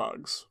and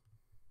drugs?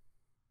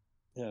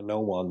 Yeah,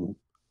 no one.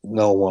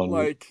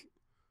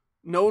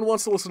 No one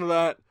wants to listen to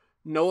that.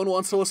 No one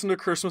wants to listen to a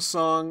Christmas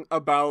song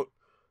about,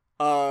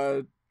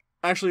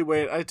 actually,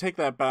 wait, I take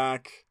that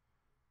back.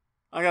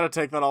 I gotta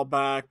take that all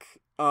back,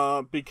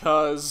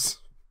 because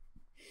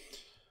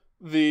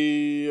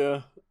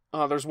there's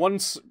one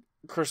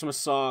Christmas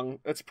song.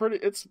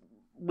 It's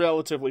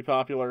relatively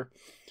popular.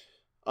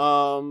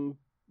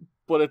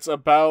 But it's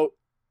about,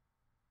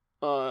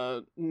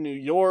 New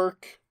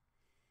York.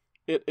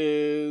 It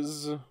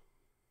is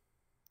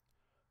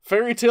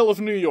Fairy Tale of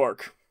New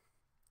York.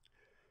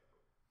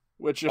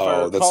 Which, if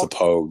I recall, that's the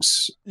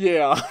Pogues,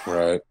 yeah,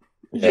 right?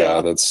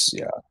 Yeah. That's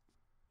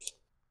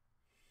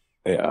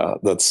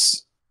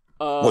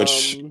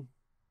which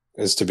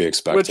is to be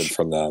expected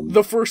from them.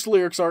 The first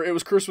lyrics are, "It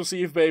was Christmas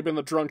Eve, babe, in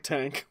the drunk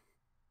tank."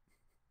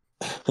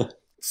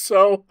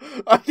 So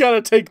I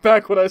gotta take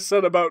back what I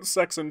said about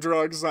sex and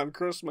drugs on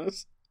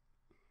Christmas.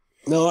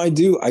 No, I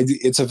do.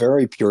 It's a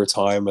very pure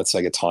time. It's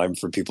like a time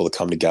for people to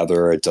come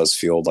together. It does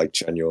feel like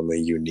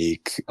genuinely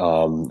unique.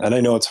 And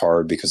I know it's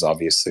hard because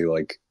obviously,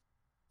 like,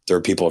 there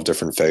are people of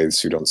different faiths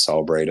who don't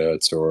celebrate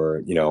it,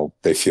 or, you know,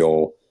 they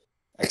feel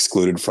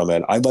excluded from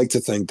it. I'd like to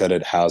think that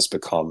it has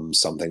become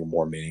something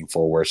more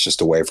meaningful, where it's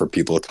just a way for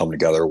people to come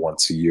together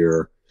once a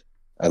year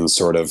and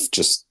sort of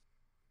just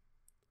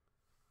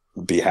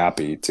be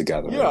happy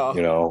together. Yeah.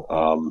 You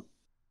know?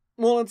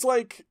 Well, it's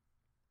like,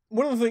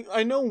 one of the things,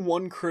 I know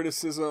one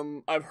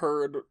criticism I've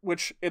heard,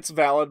 which it's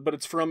valid, but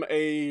it's from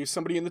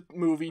somebody in the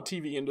movie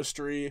TV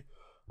industry.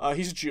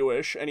 He's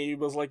Jewish, and he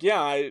was like,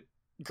 yeah,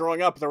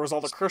 growing up, there was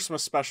all the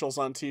Christmas specials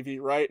on TV,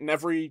 right? And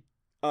every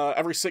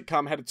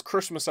sitcom had its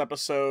Christmas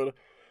episode.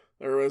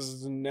 There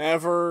was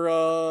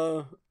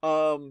never,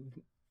 what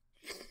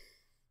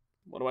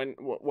am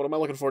I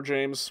looking for,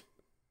 James?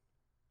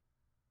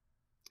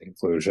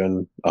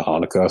 Inclusion, a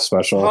Hanukkah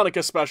special.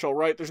 Hanukkah special,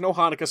 right? There's no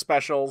Hanukkah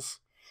specials.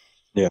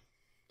 Yeah.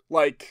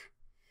 Like,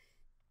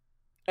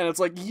 and it's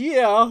like,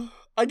 yeah,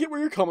 I get where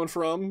you're coming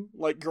from.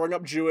 Like, growing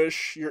up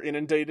Jewish, you're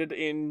inundated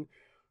in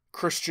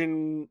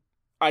Christian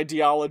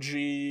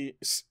ideology,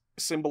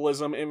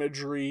 symbolism,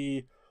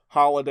 imagery,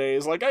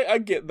 holidays. Like, I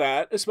get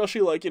that,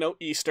 especially, like, you know,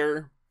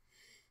 Easter.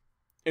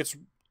 It's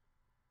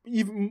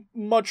even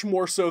much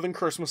more so than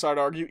Christmas, I'd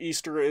argue.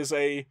 Easter is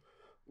a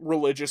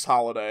religious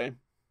holiday.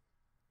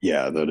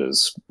 Yeah, that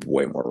is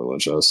way more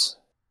religious.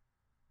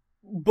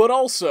 But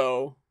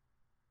also,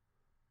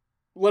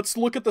 let's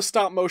look at the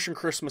stop-motion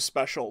Christmas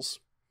specials.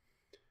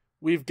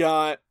 We've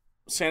got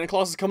Santa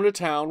Claus is Coming to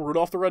Town,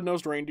 Rudolph the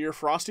Red-Nosed Reindeer,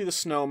 Frosty the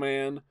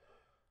Snowman,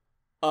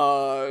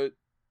 and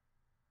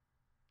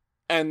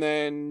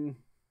then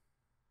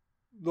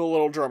the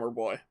Little Drummer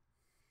Boy.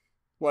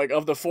 Like,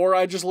 of the four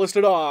I just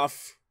listed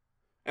off,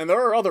 and there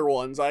are other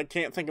ones, I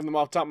can't think of them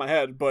off the top of my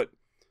head, but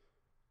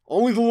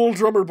only the Little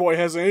Drummer Boy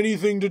has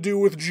anything to do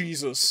with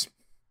Jesus.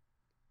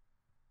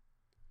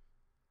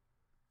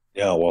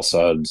 Yeah, well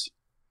said.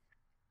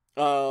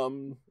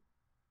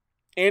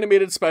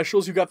 Animated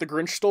specials, you got The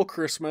Grinch Stole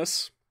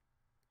Christmas.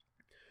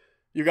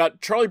 You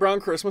got Charlie Brown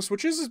Christmas,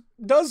 which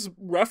does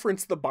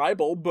reference the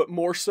Bible, but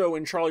more so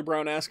in Charlie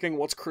Brown asking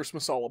what's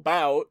Christmas all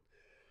about.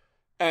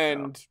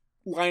 And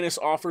Linus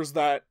offers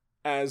that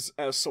as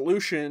a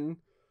solution.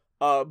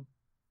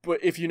 But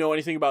if you know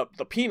anything about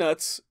the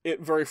Peanuts, it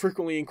very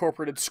frequently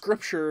incorporated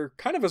scripture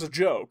kind of as a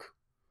joke.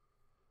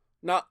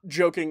 Not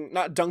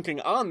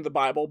dunking on the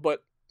Bible,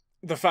 but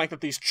the fact that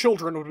these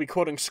children would be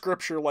quoting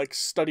scripture like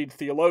studied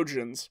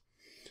theologians.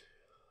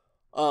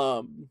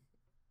 And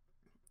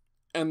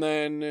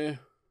then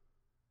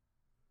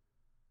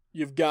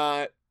you've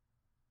got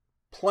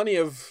plenty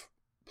of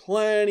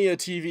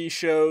TV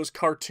shows,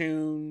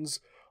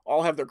 cartoons,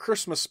 all have their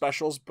Christmas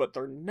specials, but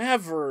they're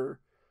never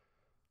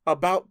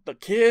about the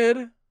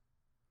kid.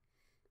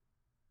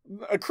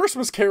 A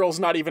Christmas Carol's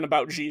not even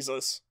about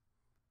Jesus.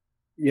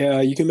 Yeah,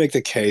 you can make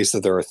the case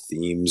that there are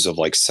themes of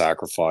like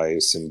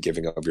sacrifice and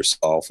giving of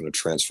yourself and a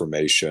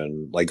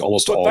transformation, like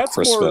almost But all that's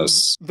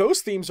Christmas.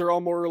 those themes are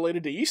all more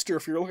related to Easter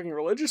if you're looking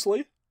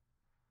religiously.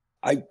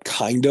 I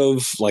kind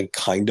of.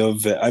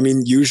 I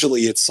mean,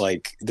 usually it's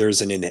like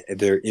there's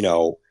you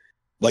know,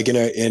 like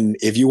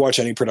if you watch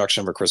any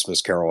production of A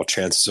Christmas Carol,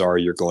 chances are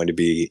you're going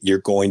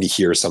to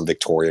hear some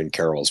Victorian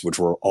carols, which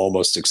were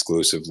almost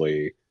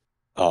exclusively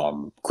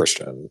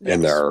Christian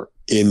in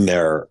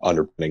their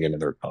underpinning and in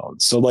their tone.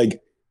 So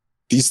like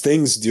these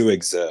things do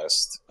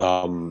exist.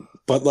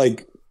 But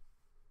like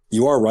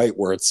you are right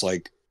where it's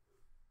like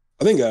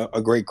I think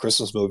a great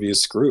Christmas movie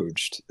is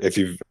Scrooged.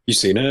 You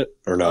seen it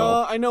or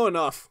no? I know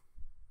enough.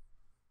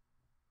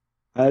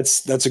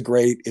 It's a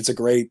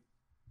great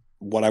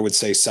what I would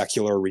say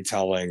secular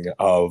retelling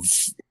of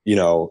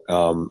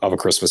of A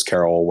Christmas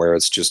Carol, where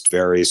it's just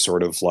very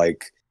sort of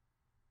like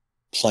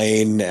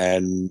plain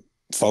and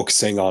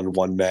focusing on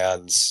one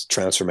man's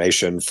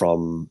transformation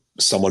from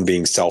someone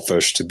being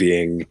selfish to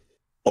being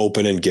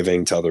open and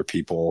giving to other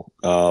people.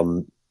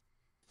 And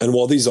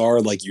while these are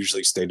like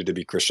usually stated to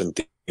be Christian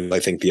themes, I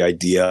think the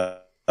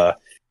idea,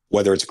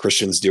 whether it's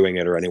Christians doing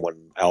it or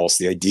anyone else,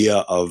 the idea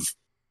of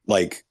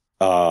like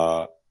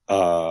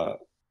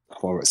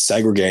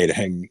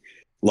segregating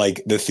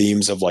like the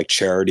themes of like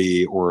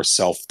charity or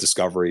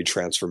self-discovery,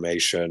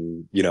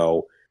 transformation,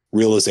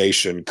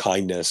 realization,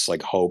 kindness,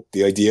 like hope,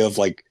 the idea of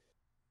like,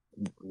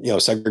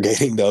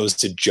 segregating those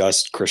to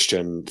just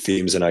Christian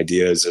themes and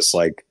ideas is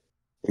like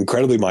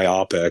incredibly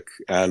myopic,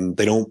 and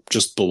they don't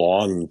just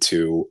belong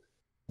to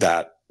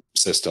that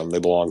system. They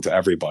belong to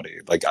everybody.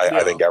 Like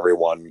I think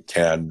everyone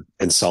can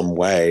in some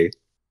way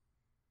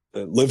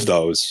live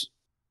those.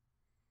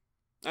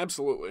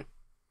 Absolutely.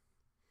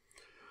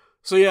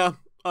 So yeah,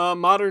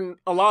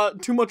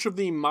 too much of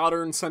the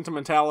modern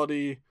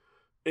sentimentality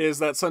is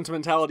that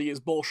sentimentality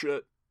is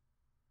bullshit.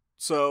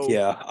 So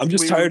yeah, I'm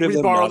just tired of we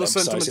them borrow not the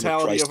emphasizing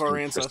sentimentality the of our Christ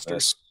in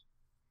ancestors.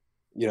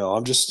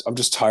 Christmas. I'm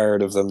just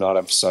tired of them not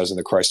emphasizing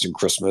the Christ in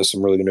Christmas.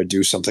 I'm really going to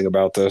do something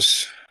about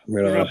this.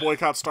 You're gonna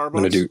boycott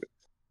Starbucks?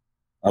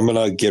 I'm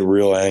gonna get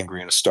real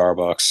angry in a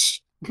Starbucks.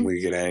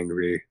 We get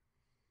angry.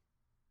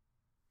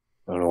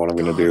 I don't know what I'm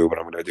gonna do, but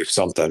I'm gonna do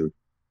something.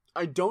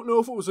 I don't know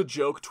if it was a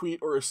joke tweet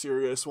or a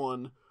serious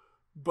one,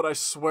 but I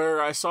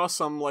swear I saw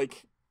some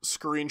like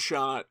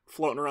screenshot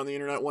floating around the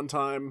internet one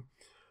time,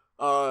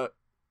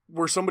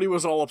 where somebody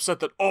was all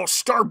upset that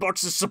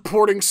Starbucks is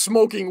supporting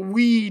smoking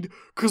weed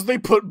because they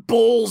put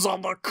bowls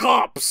on the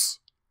cups.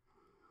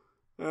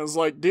 And I was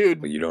like,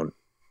 dude, But you don't.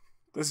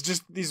 it's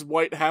just these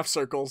white half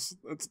circles.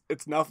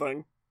 It's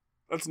nothing.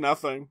 That's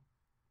nothing.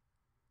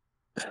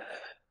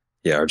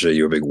 Yeah, RJ,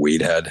 you a big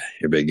weed head.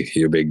 You're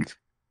a big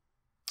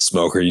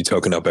smoker. You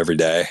token up every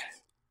day.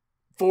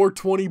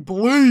 420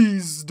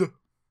 blazed.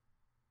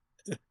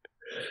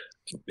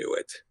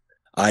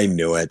 I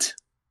knew it.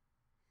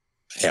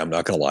 Hey, I'm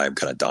not gonna lie. I'm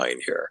kind of dying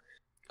here.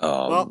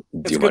 Well,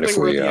 Do you mind if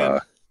we?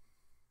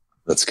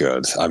 That's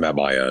good. I'm at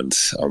my end.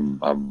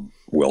 I'm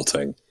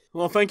wilting.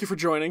 Well, thank you for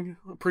joining.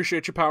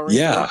 Appreciate you powering.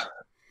 Yeah.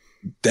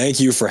 Thank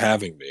you for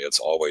having me. It's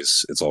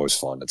always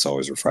fun. It's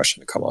always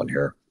refreshing to come on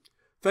here.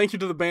 Thank you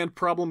to the band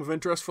Problem of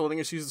Interest for letting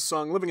us use the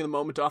song Living in the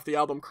Moment off the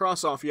album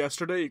Cross Off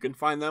Yesterday. You can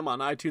find them on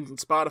iTunes and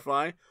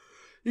Spotify.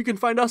 You can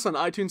find us on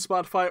iTunes,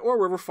 Spotify, or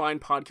wherever fine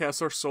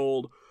podcasts are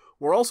sold.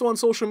 We're also on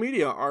social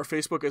media. Our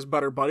Facebook is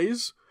Better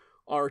Buddies.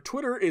 Our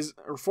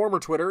former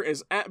Twitter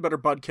is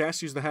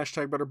 @BetterBudcast. Use the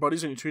hashtag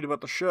BetterBuddies when you tweet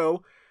about the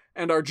show.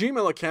 And our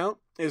Gmail account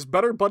is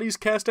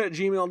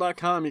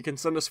betterbuddiescast@gmail.com. You can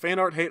send us fan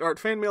art, hate art,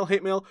 fan mail,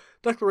 hate mail,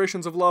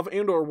 declarations of love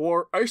and or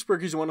war,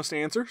 icebreakers you want us to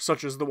answer,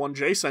 such as the one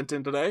Jay sent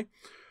in today,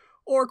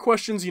 or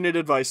questions you need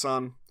advice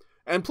on.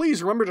 And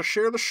please remember to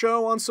share the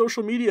show on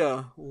social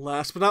media.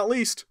 Last but not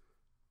least,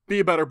 be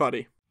a better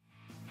buddy.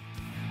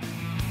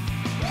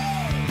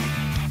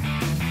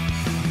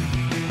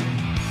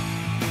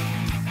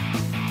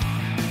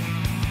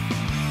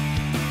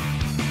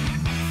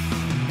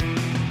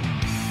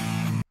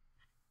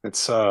 I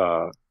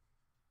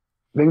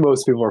think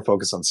most people are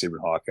focused on Stephen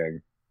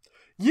Hawking.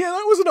 Yeah,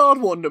 that was an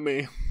odd one to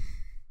me.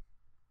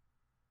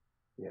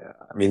 Yeah,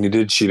 I mean, he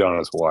did cheat on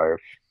his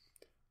wife.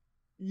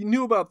 You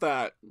knew about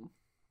that.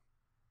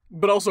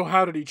 But also,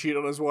 how did he cheat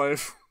on his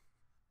wife?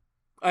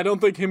 I don't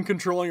think him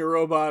controlling a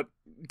robot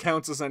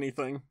counts as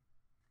anything.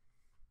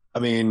 I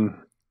mean,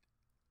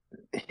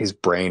 his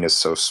brain is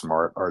so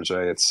smart,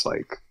 RJ. It's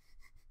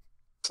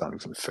not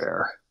even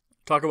fair.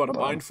 Talk about a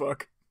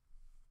mindfuck.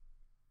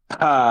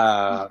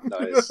 Ah,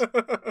 nice.